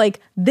right to like,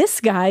 this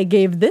guy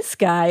gave this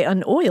guy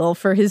an oil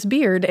for his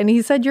beard. And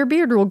he said, your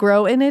beard will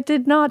grow. And it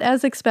did not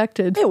as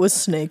expected. It was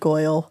snake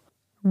oil.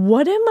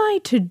 What am I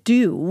to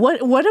do?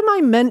 What am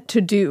I meant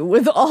to do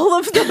with all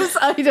of those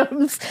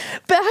items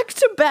back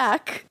to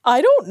back?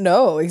 I don't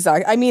know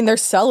exactly. I mean, they're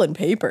selling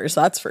papers,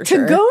 that's for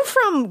sure. To go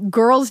from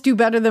girls do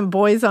better than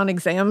boys on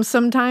exams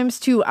sometimes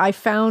to I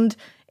found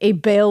a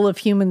bale of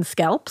human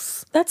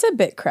scalps. That's a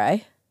bit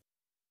cray.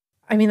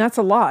 I mean, that's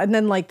a lot. And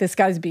then like this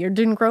guy's beard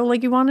didn't grow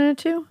like you wanted it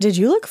to. Did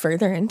you look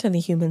further into the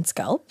human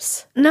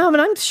scalps? No,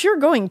 but I'm sure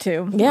going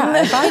to.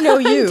 Yeah, if I know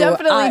you. I'm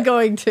definitely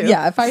going to.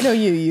 Yeah, if I know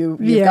you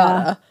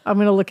gotta. I'm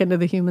going to look into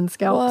the human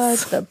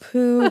scalps. What the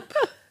poop?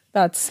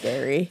 That's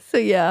scary. So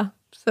yeah.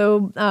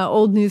 So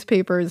old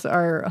newspapers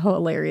are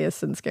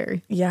hilarious and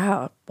scary.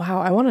 Yeah.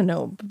 Wow. I want to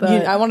know.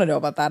 I want to know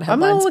about that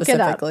headline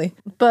specifically.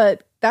 It up.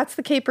 But that's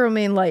the Cape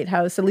Romain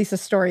Lighthouse, at least a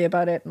story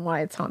about it and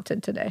why it's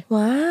haunted today.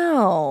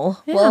 Wow.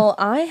 Yeah. Well,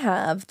 I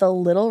have the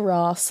Little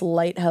Ross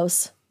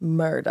Lighthouse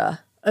murder.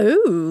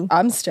 Ooh.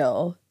 I'm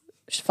still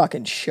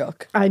fucking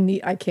shook.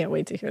 I can't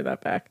wait to hear that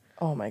back.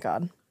 Oh my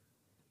God.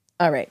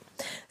 All right.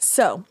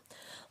 So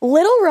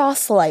Little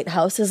Ross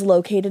Lighthouse is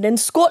located in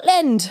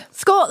Scotland.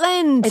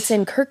 Scotland. It's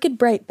in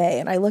Kirkcudbright Bay,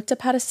 and I looked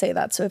up how to say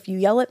that, so if you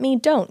yell at me,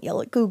 don't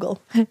yell at Google.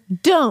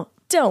 Don't.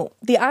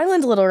 The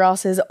island Little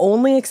Ross is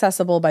only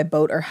accessible by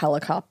boat or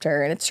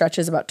helicopter, and it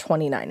stretches about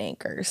 29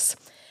 acres.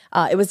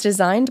 It was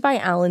designed by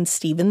Alan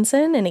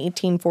Stevenson in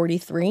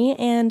 1843,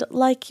 and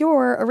like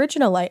your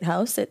original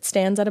lighthouse, it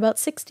stands at about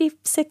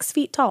 66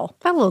 feet tall.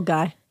 That little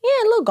guy.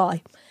 Yeah, little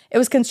guy. It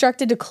was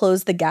constructed to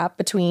close the gap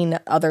between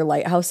other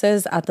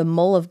lighthouses at the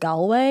Mull of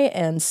Galway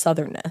and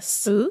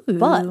Southerness. Ooh.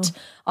 But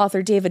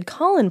author David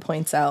Collin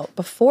points out,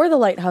 before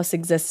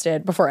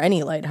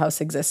any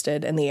lighthouse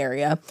existed in the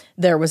area,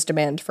 there was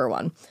demand for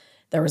one.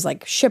 There was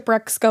like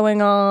shipwrecks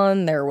going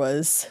on. There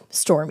was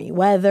stormy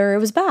weather. It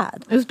was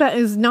bad. It was bad.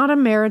 It was not a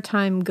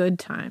maritime good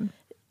time.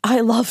 I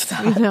love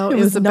that. You know, it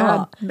was a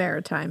not. bad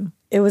maritime.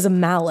 It was a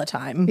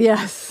maritime.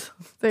 Yes.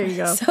 There you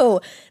go.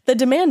 So the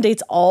demand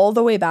dates all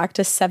the way back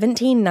to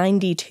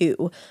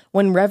 1792,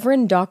 when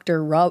Reverend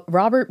Dr.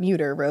 Robert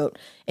Muter wrote,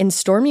 "In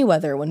stormy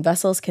weather, when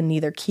vessels can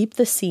neither keep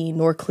the sea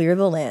nor clear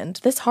the land,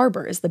 this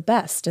harbor is the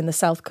best in the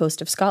south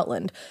coast of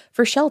Scotland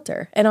for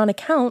shelter, and on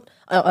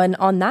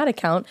that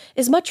account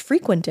is much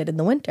frequented in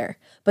the winter.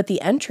 But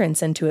the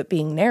entrance into it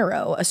being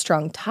narrow, a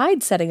strong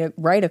tide setting it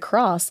right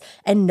across,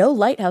 and no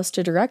lighthouse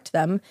to direct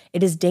them,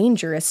 it is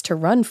dangerous to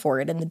run for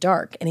it in the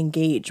dark and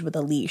engage with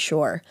a lee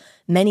shore.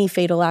 Many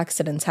fatal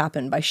accidents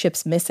happen by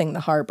ships missing the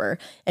harbor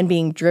and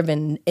being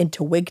driven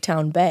into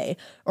Wigtown Bay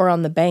or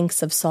on the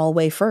banks of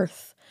Solway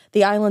Firth.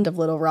 The island of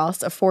Little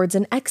Ross affords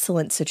an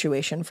excellent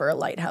situation for a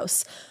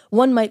lighthouse.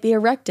 One might be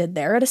erected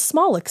there at a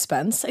small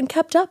expense and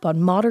kept up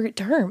on moderate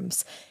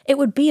terms. It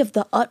would be of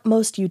the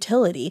utmost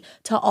utility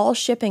to all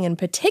shipping and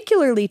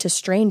particularly to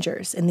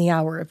strangers in the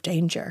hour of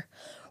danger.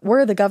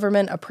 Were the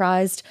government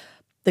apprised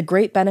the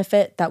great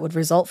benefit that would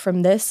result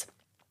from this,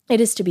 it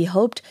is to be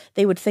hoped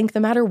they would think the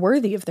matter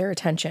worthy of their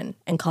attention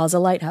and cause a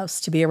lighthouse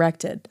to be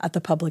erected at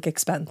the public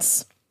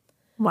expense."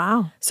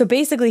 Wow. So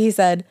basically he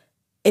said,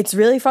 it's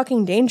really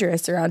fucking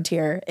dangerous around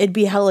here. It'd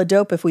be hella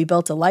dope if we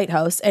built a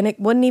lighthouse, and it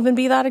wouldn't even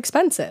be that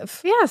expensive.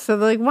 Yeah, so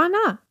like, why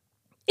not?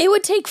 It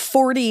would take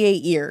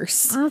 48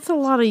 years. That's a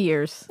lot of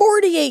years.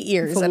 48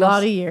 years. That's a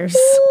lot of years.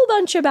 Whole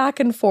bunch of back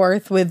and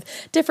forth with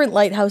different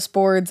lighthouse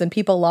boards and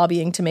people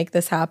lobbying to make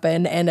this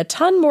happen, and a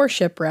ton more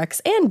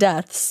shipwrecks and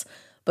deaths.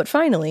 But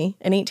finally,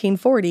 in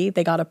 1840,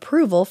 they got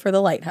approval for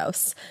the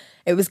lighthouse.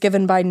 It was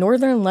given by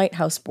Northern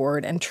Lighthouse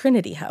Board and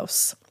Trinity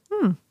House.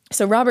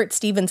 So Robert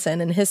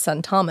Stevenson and his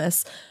son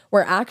Thomas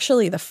were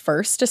actually the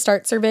first to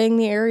start surveying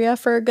the area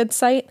for a good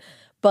site,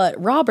 but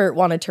Robert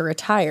wanted to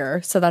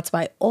retire, so that's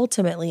why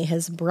ultimately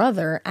his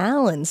brother,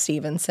 Alan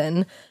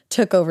Stevenson,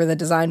 took over the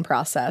design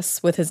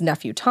process, with his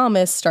nephew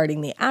Thomas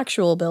starting the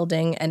actual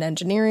building and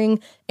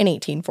engineering in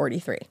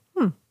 1843.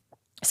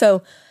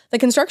 So the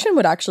construction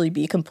would actually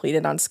be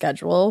completed on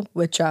schedule,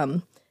 which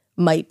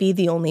might be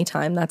the only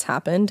time that's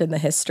happened in the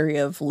history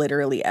of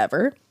literally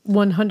ever.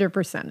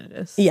 100% it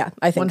is. Yeah,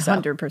 I think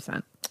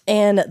 100%.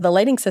 And the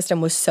lighting system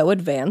was so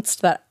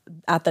advanced that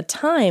at the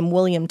time,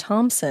 William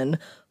Thomson,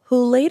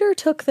 who later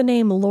took the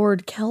name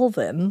Lord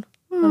Kelvin,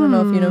 I don't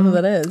know if you know who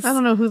that is. I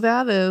don't know who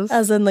that is.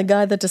 As in the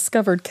guy that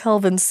discovered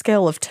Kelvin's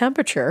scale of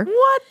temperature.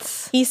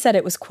 What? He said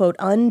it was, quote,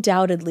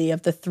 undoubtedly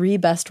of the 3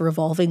 best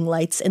revolving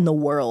lights in the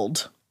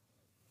world.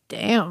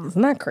 Damn.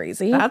 Isn't that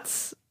crazy?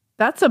 That's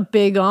a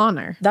big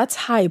honor. That's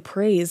high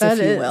praise, That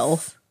if you is.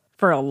 will.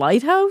 For a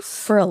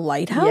lighthouse? For a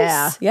lighthouse?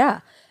 Yeah. Yeah.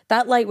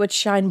 That light would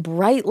shine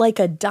bright like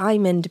a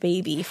diamond,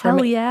 baby, from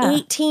Hell yeah.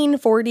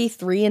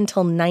 1843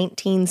 until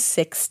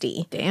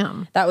 1960.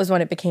 Damn. That was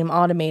when it became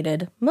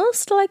automated,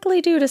 most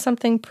likely due to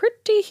something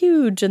pretty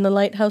huge in the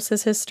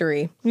lighthouse's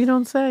history. You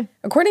don't say.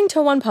 According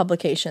to one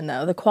publication,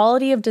 though, the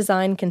quality of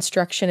design,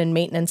 construction, and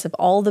maintenance of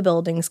all the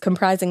buildings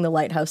comprising the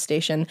lighthouse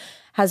station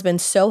has been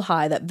so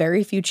high that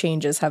very few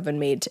changes have been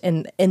made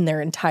in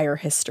their entire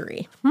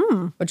history.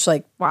 Which,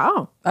 like,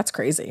 Wow. that's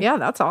crazy. Yeah,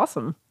 that's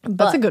awesome.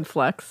 That's a good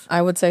flex.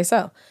 I would say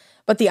so.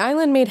 But the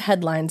island made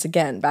headlines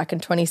again back in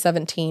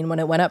 2017 when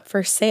it went up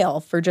for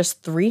sale for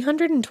just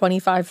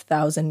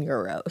 325,000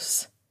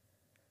 euros.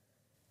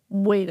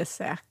 Wait a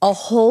sec. A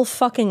whole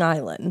fucking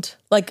island.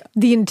 Like,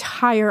 The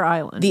entire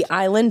island. the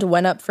island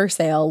went up for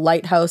sale.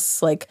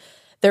 Lighthouse, like,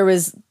 there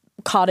was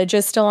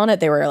cottages still on it.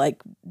 They were,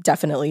 like,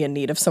 definitely in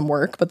need of some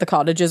work, but the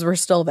cottages were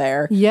still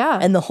there. Yeah.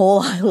 And the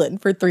whole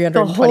island for the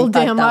 325,000. whole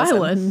damn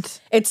island.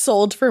 It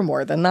sold for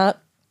more than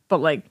that. But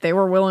like, they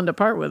were willing to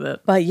part with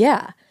it. But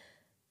yeah.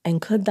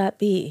 And could that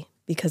be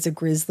because a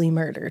grisly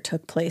murder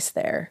took place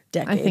there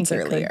decades I think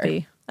earlier? it could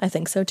be. I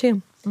think so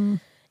too.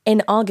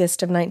 In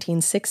August of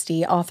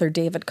 1960, author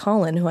David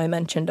Collin, who I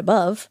mentioned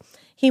above,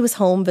 he was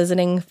home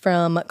visiting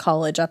from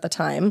college at the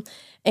time,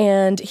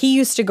 and he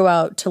used to go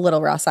out to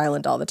Little Ross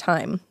Island all the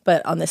time.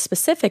 But on this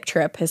specific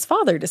trip, his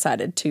father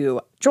decided to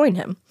join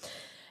him.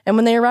 And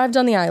when they arrived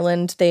on the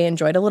island, they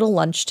enjoyed a little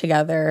lunch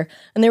together,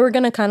 and they were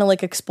going to kind of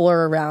like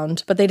explore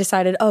around, but they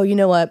decided, oh, you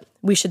know what?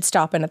 We should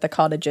stop in at the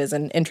cottages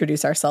and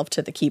introduce ourselves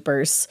to the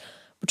keepers.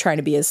 We're trying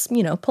to be as,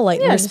 polite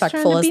and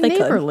respectful as they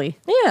neighborly.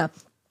 could. Yeah.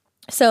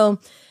 So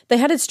they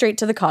headed straight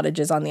to the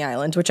cottages on the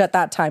island, which at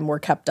that time were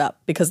kept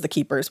up because the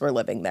keepers were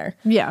living there.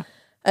 Yeah.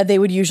 They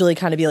would usually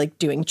kind of be like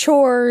doing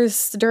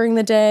chores during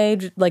the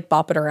day, like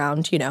bopping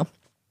around,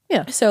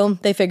 Yeah. So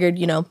they figured,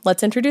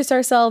 let's introduce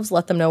ourselves,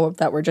 let them know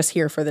that we're just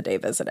here for the day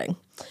visiting.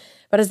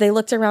 But as they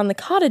looked around the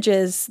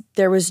cottages,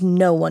 there was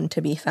no one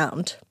to be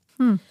found.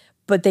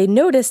 But they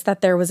noticed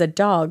that there was a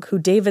dog who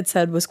David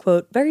said was,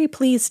 quote, very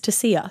pleased to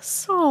see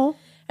us. Oh,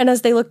 And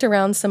as they looked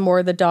around some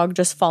more, the dog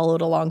just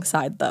followed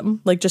alongside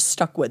them, like just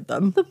stuck with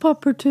them. the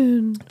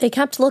Pupperton. They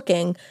kept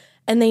looking,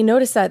 and they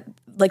noticed that,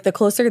 like, the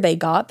closer they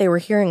got, they were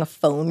hearing a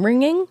phone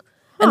ringing.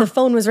 And the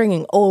phone was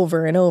ringing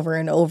over and over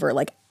and over,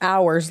 like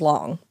hours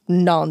long,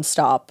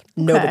 nonstop,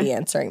 nobody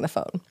answering the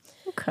phone.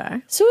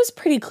 Okay. So it was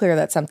pretty clear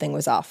that something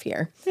was off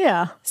here.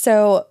 Yeah.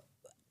 So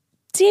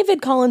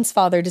David Collins'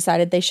 father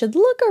decided they should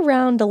look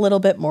around a little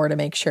bit more to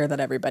make sure that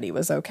everybody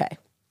was okay.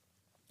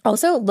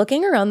 Also,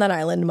 looking around that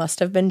island must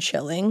have been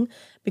chilling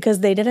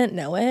because they didn't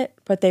know it,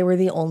 but they were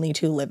the only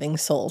two living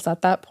souls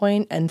at that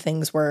point, and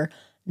things were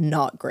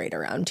not great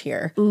around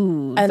here.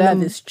 Ooh, And that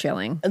is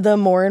chilling. The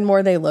more and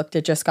more they looked,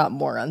 it just got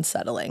more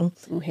unsettling.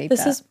 Ooh, hate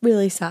This that. is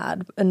really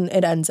sad, and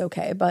it ends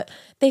okay, but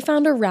they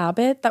found a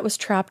rabbit that was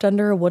trapped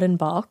under a wooden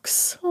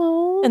box,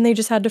 Oh, and they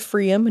just had to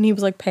free him, and he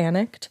was like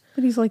panicked.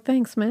 but he's like,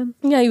 thanks, man.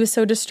 Yeah, he was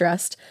so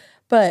distressed.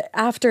 But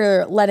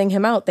after letting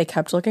him out, they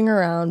kept looking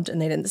around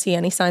and they didn't see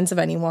any signs of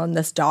anyone.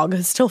 This dog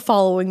is still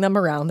following them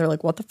around. They're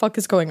like, what the fuck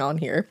is going on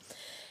here?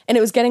 And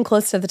it was getting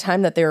close to the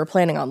time that they were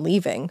planning on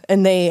leaving.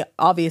 And they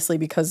obviously,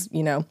 because,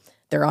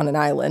 they're on an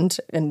island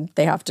and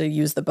they have to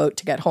use the boat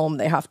to get home,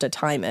 they have to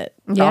time it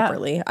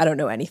properly. I don't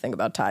know anything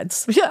about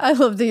tides. Yeah, I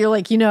love that you're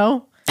like,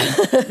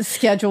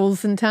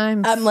 schedules and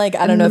times. I'm like,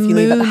 I don't know if you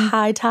leave at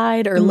high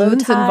tide or low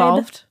moon's tide,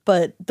 involved.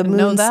 but the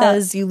know moon that.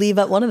 says you leave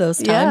at one of those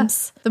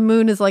times. The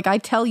moon is like, I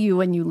tell you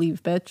when you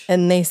leave, bitch.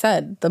 And they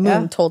said, the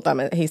moon told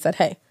them, he said,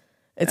 hey,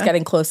 it's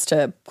getting close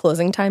to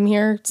closing time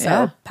here,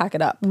 so pack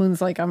it up.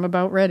 Moon's like, I'm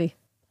about ready.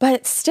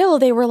 But still,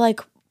 they were like,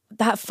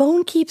 that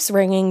phone keeps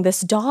ringing.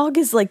 This dog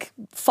is like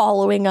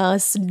following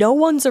us. No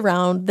one's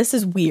around. This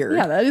is weird.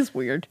 Yeah, that is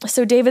weird.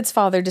 So David's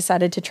father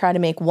decided to try to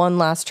make one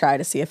last try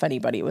to see if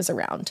anybody was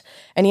around.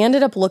 And he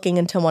ended up looking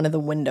into one of the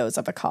windows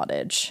of a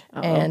cottage.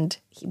 And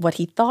what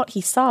he thought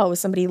he saw was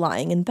somebody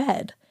lying in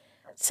bed.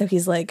 So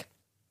he's like,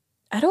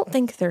 I don't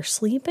think they're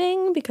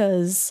sleeping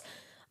because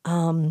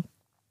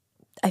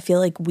I feel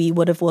like we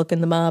would have woken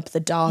them up. The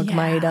dog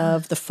might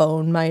have. The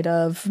phone might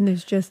have. And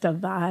there's just a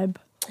vibe.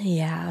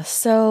 Yeah,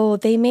 so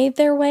they made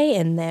their way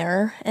in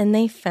there and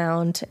they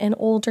found an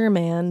older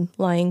man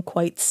lying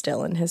quite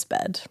still in his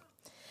bed.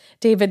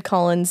 David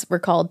Collins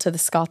recalled to the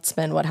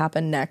Scotsman what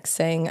happened next,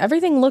 saying,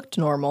 everything looked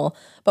normal,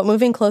 but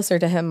moving closer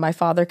to him, my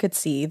father could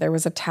see there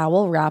was a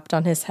towel wrapped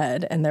on his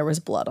head and there was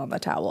blood on the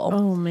towel.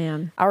 Oh,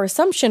 man. Our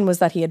assumption was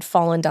that he had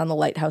fallen down the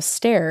lighthouse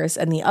stairs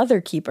and the other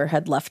keeper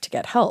had left to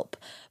get help,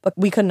 but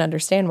we couldn't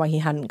understand why he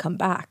hadn't come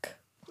back.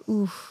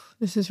 Oof,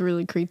 this is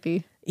really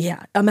creepy.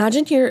 Yeah.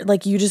 Imagine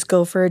you just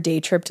go for a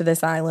day trip to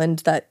this island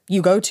that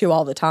you go to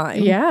all the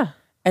time. Yeah.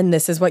 And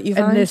this is what you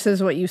find? And this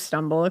is what you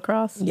stumble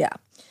across? Yeah.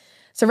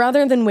 So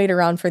rather than wait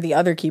around for the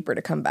other keeper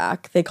to come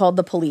back, they called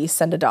the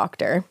police and a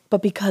doctor.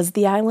 But because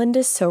the island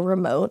is so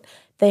remote,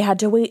 they had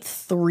to wait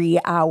 3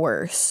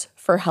 hours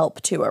for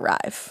help to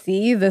arrive.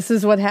 See, this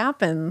is what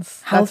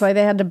happens. That's why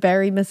they had to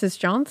bury Mrs.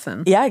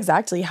 Johnson. Yeah,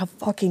 exactly. How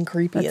fucking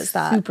creepy is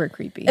that? Super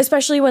creepy.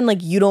 Especially when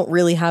you don't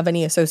really have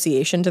any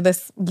association to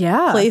this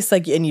place,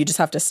 and you just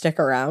have to stick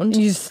around.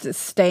 You're just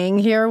staying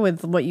here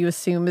with what you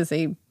assume is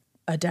a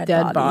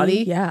dead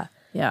body. Yeah.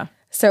 Yeah.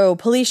 So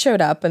police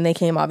showed up and they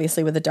came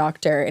obviously with a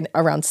doctor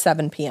around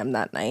 7 p.m.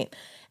 that night.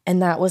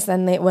 And that was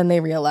then when they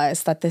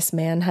realized that this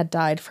man had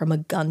died from a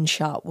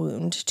gunshot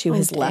wound to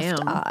his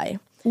left eye.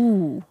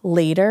 Ooh.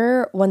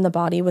 Later, when the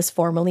body was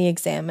formally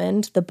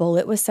examined, the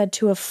bullet was said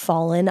to have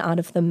fallen out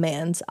of the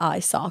man's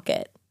eye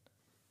socket.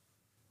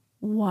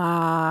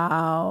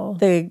 Wow.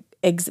 The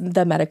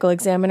medical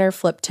examiner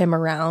flipped him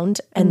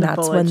around, and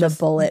that's when the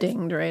bullet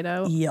dinged right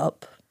out.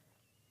 Yup.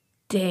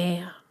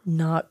 Damn.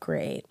 Not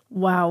great.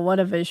 Wow, what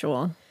a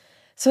visual.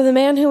 So the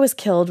man who was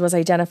killed was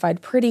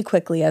identified pretty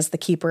quickly as the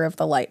keeper of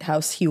the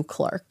lighthouse, Hugh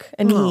Clark.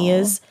 And he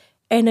is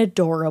an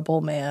adorable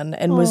man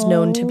and was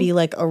known to be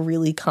a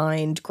really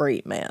kind,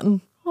 great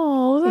man.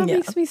 Oh, that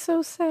makes me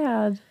so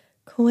sad.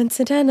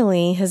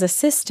 Coincidentally, his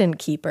assistant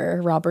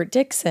keeper, Robert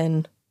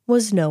Dixon,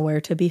 was nowhere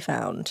to be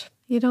found.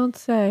 You don't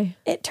say.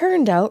 It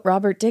turned out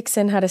Robert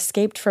Dixon had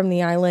escaped from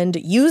the island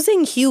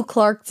using Hugh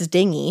Clark's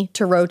dinghy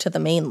to row to the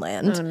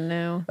mainland. Oh,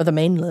 no. Or the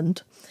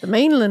mainland. The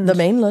mainland. The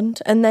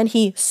mainland. And then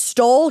he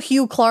stole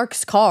Hugh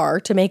Clark's car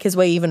to make his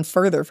way even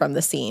further from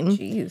the scene.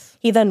 Jeez.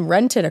 He then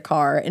rented a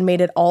car and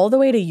made it all the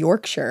way to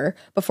Yorkshire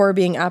before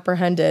being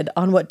apprehended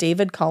on what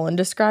David Collin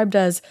described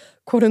as,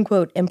 quote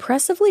unquote,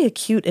 impressively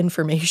acute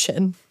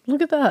information.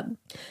 Look at that.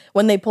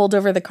 When they pulled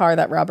over the car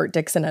that Robert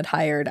Dixon had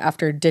hired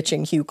after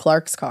ditching Hugh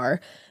Clark's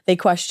car, they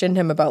questioned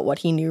him about what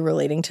he knew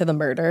relating to the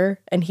murder,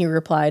 and he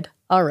replied,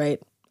 all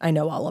right, I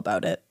know all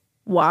about it.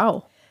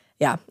 Wow.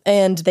 Yeah.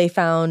 And they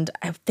found,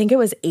 I think it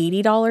was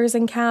 $80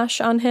 in cash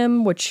on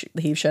him, which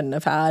he shouldn't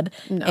have had,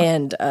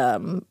 and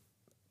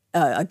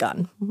a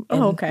gun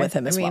with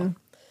him as well.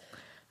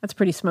 That's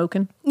pretty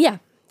smoking. Yeah.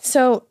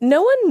 So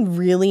no one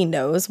really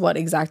knows what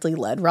exactly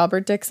led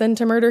Robert Dixon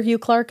to murder Hugh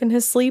Clark in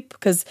his sleep,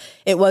 because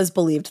it was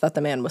believed that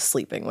the man was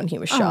sleeping when he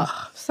was shot.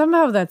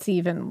 Somehow that's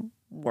even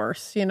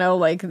worse,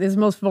 like his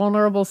most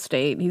vulnerable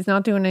state. He's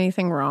not doing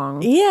anything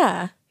wrong.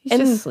 Yeah. He's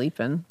just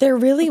sleeping. There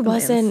really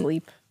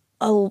wasn't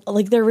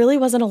there really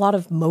wasn't a lot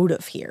of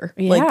motive here.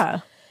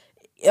 Yeah.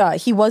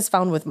 He was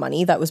found with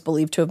money that was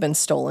believed to have been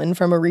stolen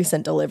from a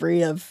recent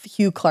delivery of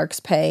Hugh Clark's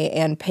pay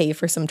and pay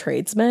for some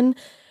tradesmen.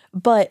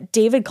 But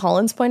David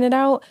Collins pointed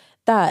out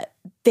that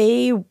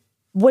they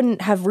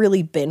wouldn't have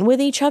really been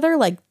with each other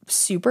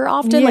super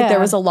often. Yeah. There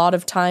was a lot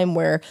of time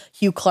where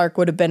Hugh Clark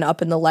would have been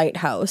up in the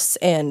lighthouse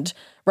and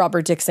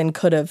Robert Dixon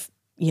could have,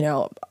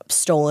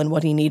 stolen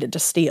what he needed to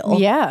steal.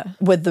 Yeah.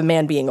 With the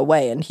man being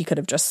away, and he could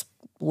have just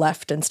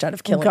left instead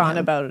of killing him. Gone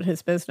about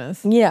his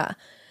business. Yeah.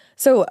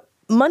 So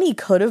money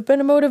could have been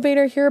a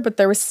motivator here, but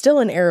there was still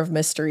an air of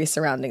mystery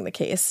surrounding the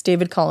case.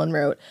 David Collin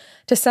wrote,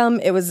 "To some,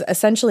 it was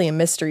essentially a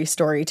mystery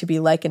story to be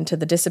likened to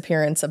the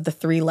disappearance of the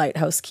 3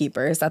 lighthouse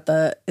keepers at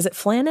is it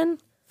Flannan?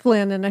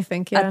 Flannan, I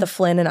think, yeah. At the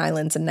Flannan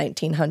Islands in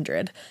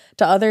 1900.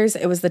 To others,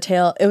 it was a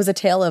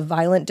tale of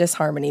violent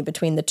disharmony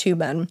between the 2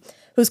 men,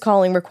 whose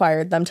calling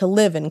required them to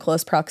live in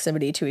close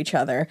proximity to each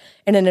other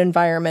in an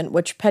environment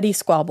which petty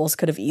squabbles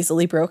could have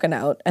easily broken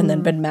out and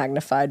then been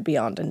magnified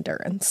beyond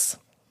endurance."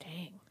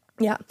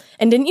 Yeah.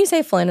 And didn't you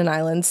say Flannan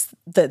Islands,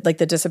 the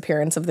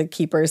disappearance of the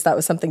keepers, that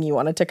was something you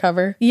wanted to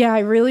cover? Yeah, I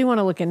really want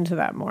to look into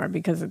that more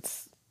because it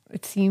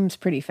seems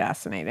pretty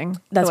fascinating.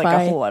 That's for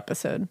a whole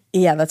episode.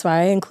 Yeah, that's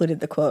why I included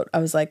the quote. I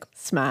was like,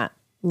 smart.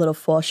 Little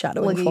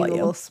foreshadowing for you.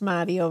 Little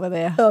smarty over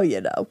there. Oh,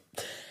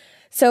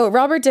 So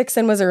Robert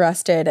Dixon was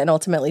arrested and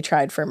ultimately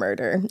tried for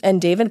murder. And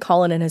David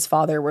Collin and his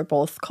father were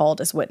both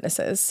called as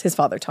witnesses, his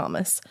father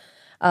Thomas.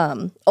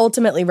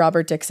 Ultimately,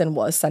 Robert Dixon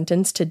was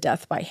sentenced to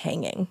death by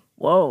hanging.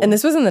 Whoa. And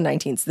this was in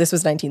this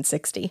was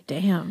 1960.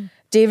 Damn.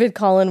 David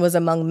Collin was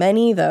among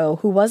many, though,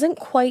 who wasn't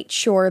quite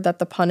sure that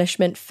the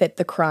punishment fit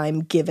the crime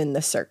given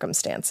the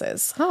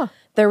circumstances. Huh.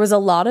 There was a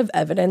lot of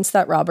evidence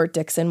that Robert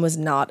Dixon was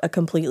not a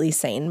completely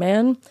sane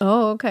man.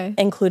 Oh, okay.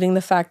 Including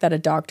the fact that a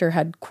doctor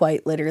had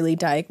quite literally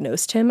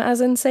diagnosed him as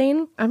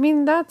insane. I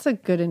mean, that's a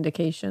good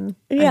indication.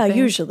 Yeah,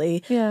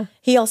 usually. Yeah.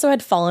 He also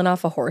had fallen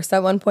off a horse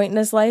at one point in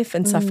his life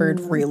and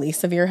suffered really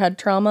severe head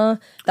trauma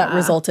that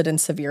resulted in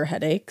severe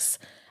headaches.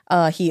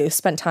 He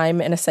spent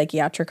time in a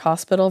psychiatric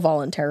hospital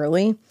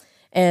voluntarily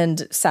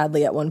and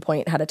sadly at one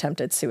point had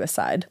attempted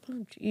suicide.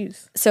 Oh,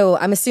 jeez. So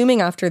I'm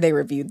assuming after they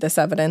reviewed this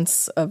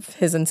evidence of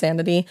his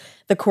insanity,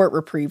 the court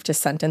reprieved his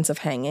sentence of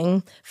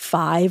hanging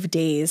 5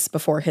 days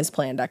before his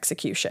planned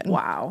execution.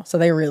 Wow. So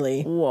they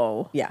really...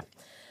 Whoa. Yeah.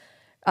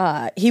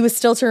 He was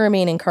still to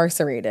remain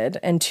incarcerated,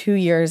 and 2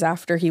 years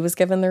after he was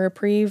given the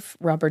reprieve,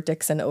 Robert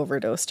Dixon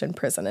overdosed in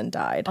prison and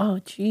died. Oh,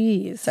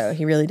 jeez. So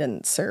he really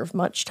didn't serve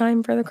much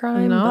time for the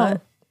crime,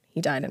 but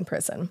he died in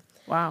prison.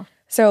 Wow.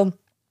 So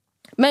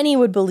many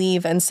would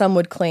believe, and some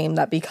would claim,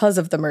 that because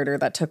of the murder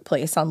that took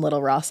place on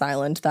Little Ross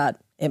Island,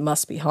 that it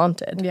must be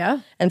haunted.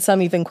 Yeah. And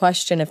some even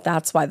question if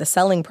that's why the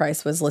selling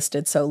price was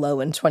listed so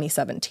low in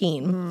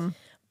 2017.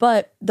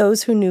 But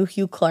those who knew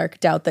Hugh Clark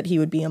doubt that he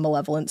would be a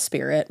malevolent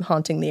spirit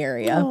haunting the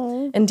area.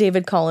 Aww. And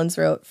David Collins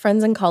wrote,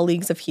 Friends and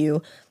colleagues of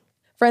Hugh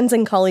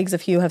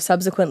have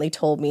subsequently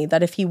told me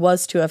that if he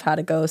was to have had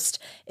a ghost,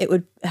 it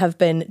would have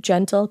been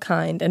gentle,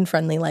 kind, and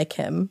friendly like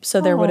him, so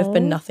there would have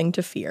been nothing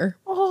to fear."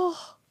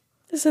 Oh.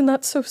 Isn't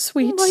that so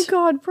sweet? Oh my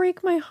God,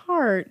 break my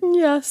heart.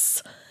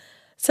 Yes.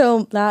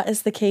 So that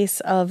is the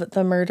case of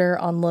the murder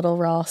on Little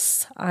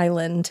Ross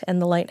Island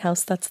and the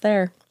lighthouse that's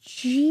there.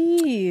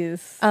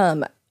 Jeez.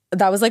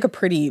 That was a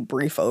pretty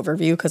brief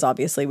overview because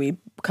obviously we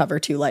cover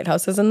 2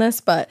 lighthouses in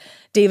this, but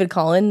David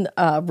Collin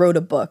wrote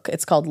a book.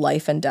 It's called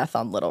Life and Death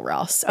on Little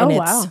Ross. And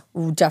it's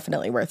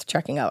definitely worth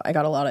checking out. I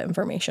got a lot of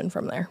information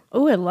from there.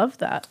 Oh, I love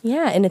that.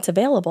 Yeah, and it's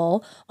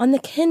available on the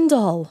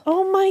Kindle.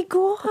 Oh my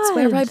God. That's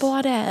where I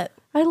bought it.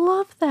 I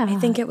love that. I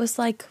think it was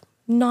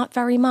not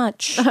very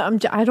much.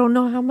 I don't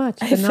know how much,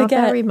 but not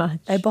very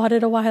much. I bought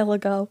it a while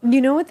ago. You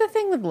know what the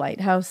thing with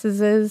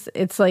lighthouses is?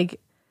 It's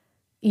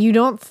you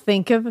don't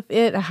think of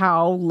it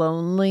how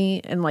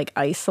lonely and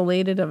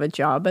isolated of a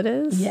job it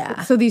is.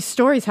 Yeah. So these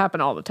stories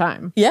happen all the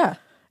time. Yeah.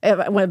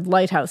 With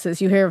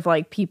lighthouses, you hear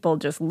of people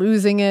just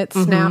losing it,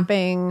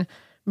 snapping,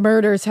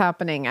 murders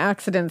happening,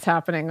 accidents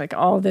happening,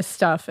 all this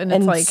stuff. And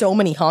it's so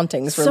many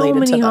hauntings related to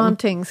them. So many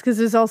hauntings. Because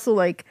there's also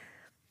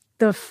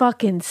the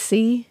fucking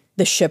sea.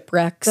 The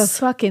shipwrecks. The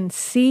fucking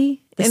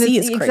sea. The sea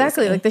is crazy.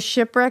 Exactly. The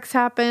shipwrecks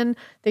happen.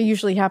 They're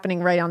usually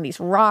happening right on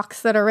these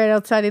rocks that are right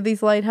outside of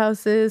these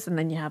lighthouses. And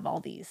then you have all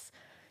these,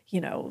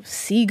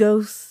 sea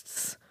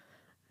ghosts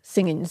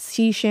singing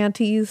sea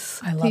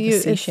shanties. I love a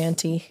sea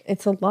shanty.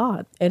 It's a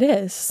lot. It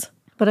is.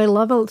 But I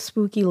love a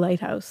spooky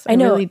lighthouse. I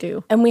know. really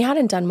do. And we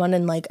hadn't done one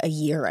in like a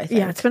year, I think.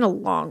 Yeah, it's been a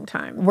long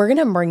time. We're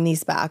gonna bring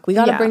these back. We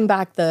gotta bring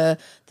back the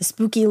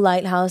spooky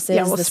lighthouses,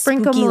 Yeah, we'll the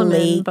sprinkle spooky them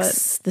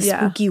lakes, in, the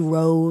spooky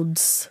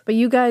roads. But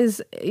you guys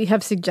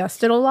have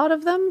suggested a lot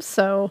of them,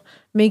 so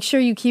make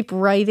sure you keep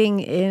writing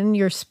in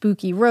your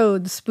spooky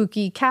roads,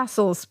 spooky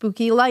castles,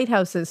 spooky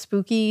lighthouses,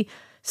 spooky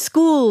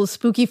schools,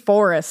 spooky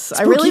forests.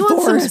 I really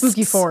want some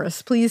spooky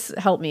forests. Please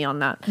help me on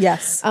that.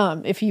 Yes.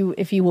 If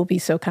you will be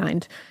so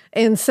kind.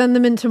 And send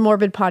them into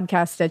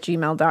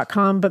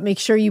morbidpodcast@gmail.com, but make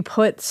sure you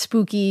put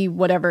spooky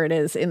whatever it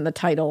is in the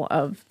title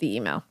of the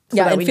email. So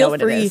that and we feel know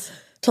what free it is.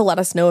 to let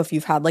us know if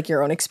you've had like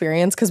your own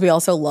experience, because we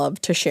also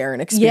love to share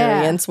an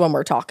experience when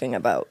we're talking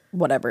about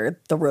whatever,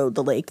 the road,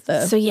 the lake,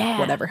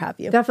 whatever have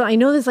you. Definitely. I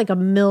know there's like a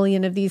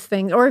million of these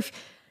things. Or if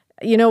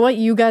you know what,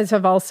 you guys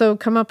have also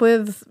come up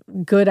with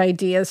good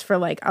ideas for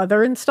like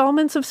other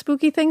installments of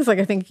spooky things. Like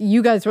I think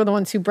you guys were the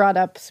ones who brought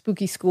up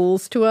spooky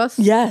schools to us.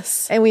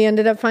 Yes. And we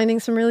ended up finding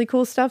some really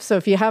cool stuff. So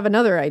if you have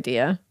another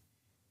idea,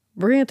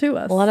 bring it to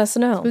us. Let us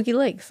know. Spooky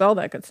lakes, all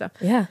that good stuff.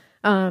 Yeah.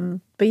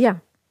 But yeah,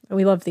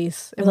 we love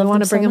these. And we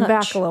want to bring them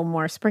back a little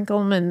more. Sprinkle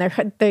them in.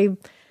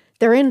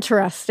 They're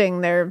interesting.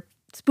 They're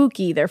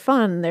spooky. They're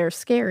fun. They're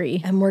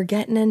scary. And we're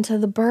getting into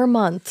the Burr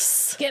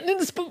months. Getting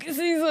into spooky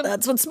season.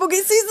 That's what spooky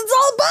season's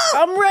all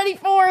about. I'm ready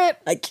for it.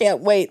 I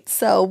can't wait.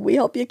 So we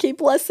hope you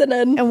keep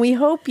listening. And we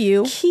hope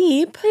you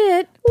keep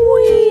it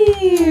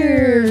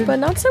weird. But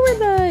not so weird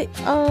that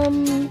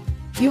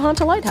you haunt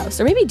a lighthouse.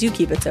 Or maybe do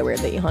keep it so weird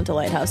that you haunt a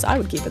lighthouse. I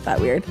would keep it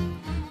that weird.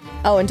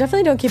 Oh, and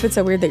definitely don't keep it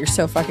so weird that you're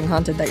so fucking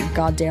haunted that your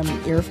goddamn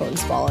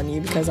earphones fall on you,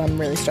 because I'm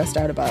really stressed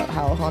out about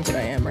how haunted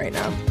I am right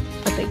now.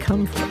 But they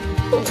come from.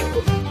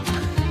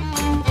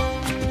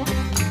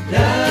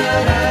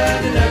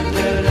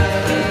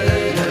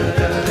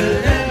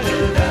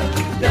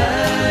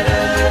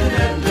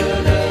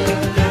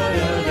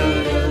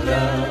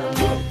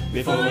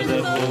 Before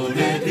the boat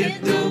had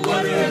hit the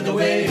water, the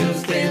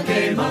whale's tail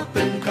came up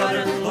and caught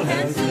her. All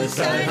hands to the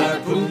side,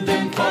 harpooned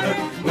and fought her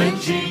when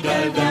she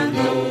dived down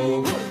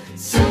low.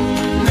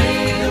 Soon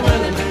may the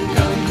wellerman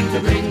come to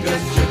bring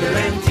us sugar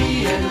and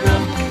tea and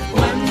rum.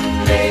 One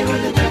day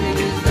when the time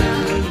is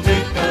done, we'll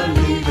take our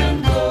leave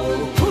and go.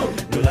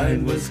 No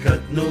line was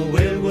cut, no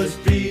whale was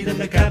freed, and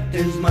the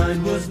captain's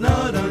mind was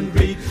not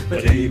hungry.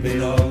 But he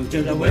belonged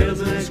to the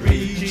whalesman's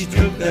greed, she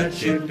took that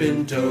ship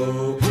in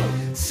tow.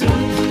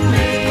 Soon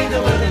may the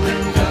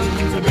wellerman come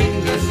to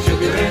bring us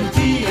sugar and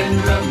tea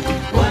and rum.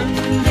 One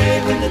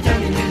day when the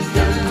tanning is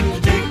done, we'll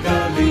take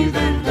our leave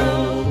and go.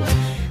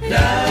 Da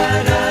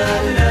da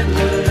da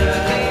da da.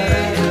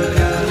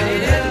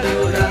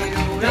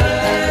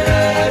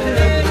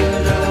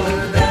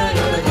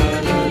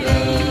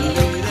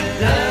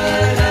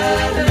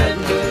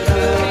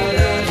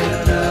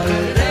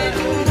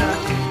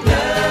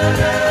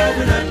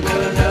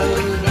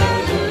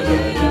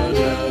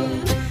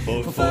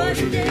 For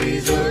 40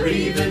 days or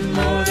even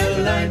more,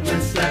 the line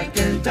went slack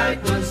and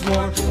tight once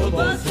more. Well,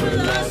 both were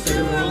lost,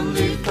 there were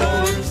only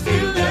four,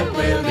 still that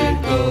whale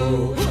did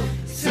go.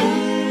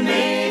 Soon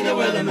may the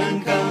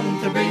wellerman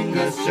come to bring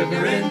us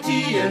sugar and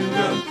tea and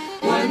rum.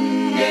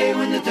 One day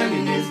when the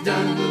tonguing is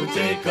done, we'll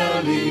take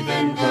our leave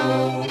and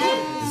go.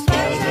 As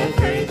far as I've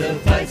heard, the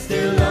fight's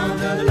still on,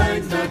 now the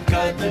line's not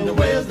cut and the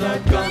whale's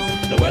not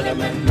gone. The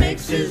wellerman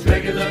makes his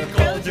regular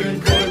call, turn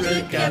for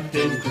the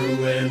captain,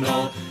 crew and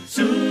all.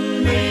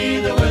 Soon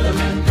may the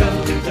wellerman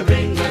come to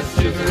bring us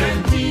sugar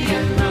and tea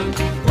and rum.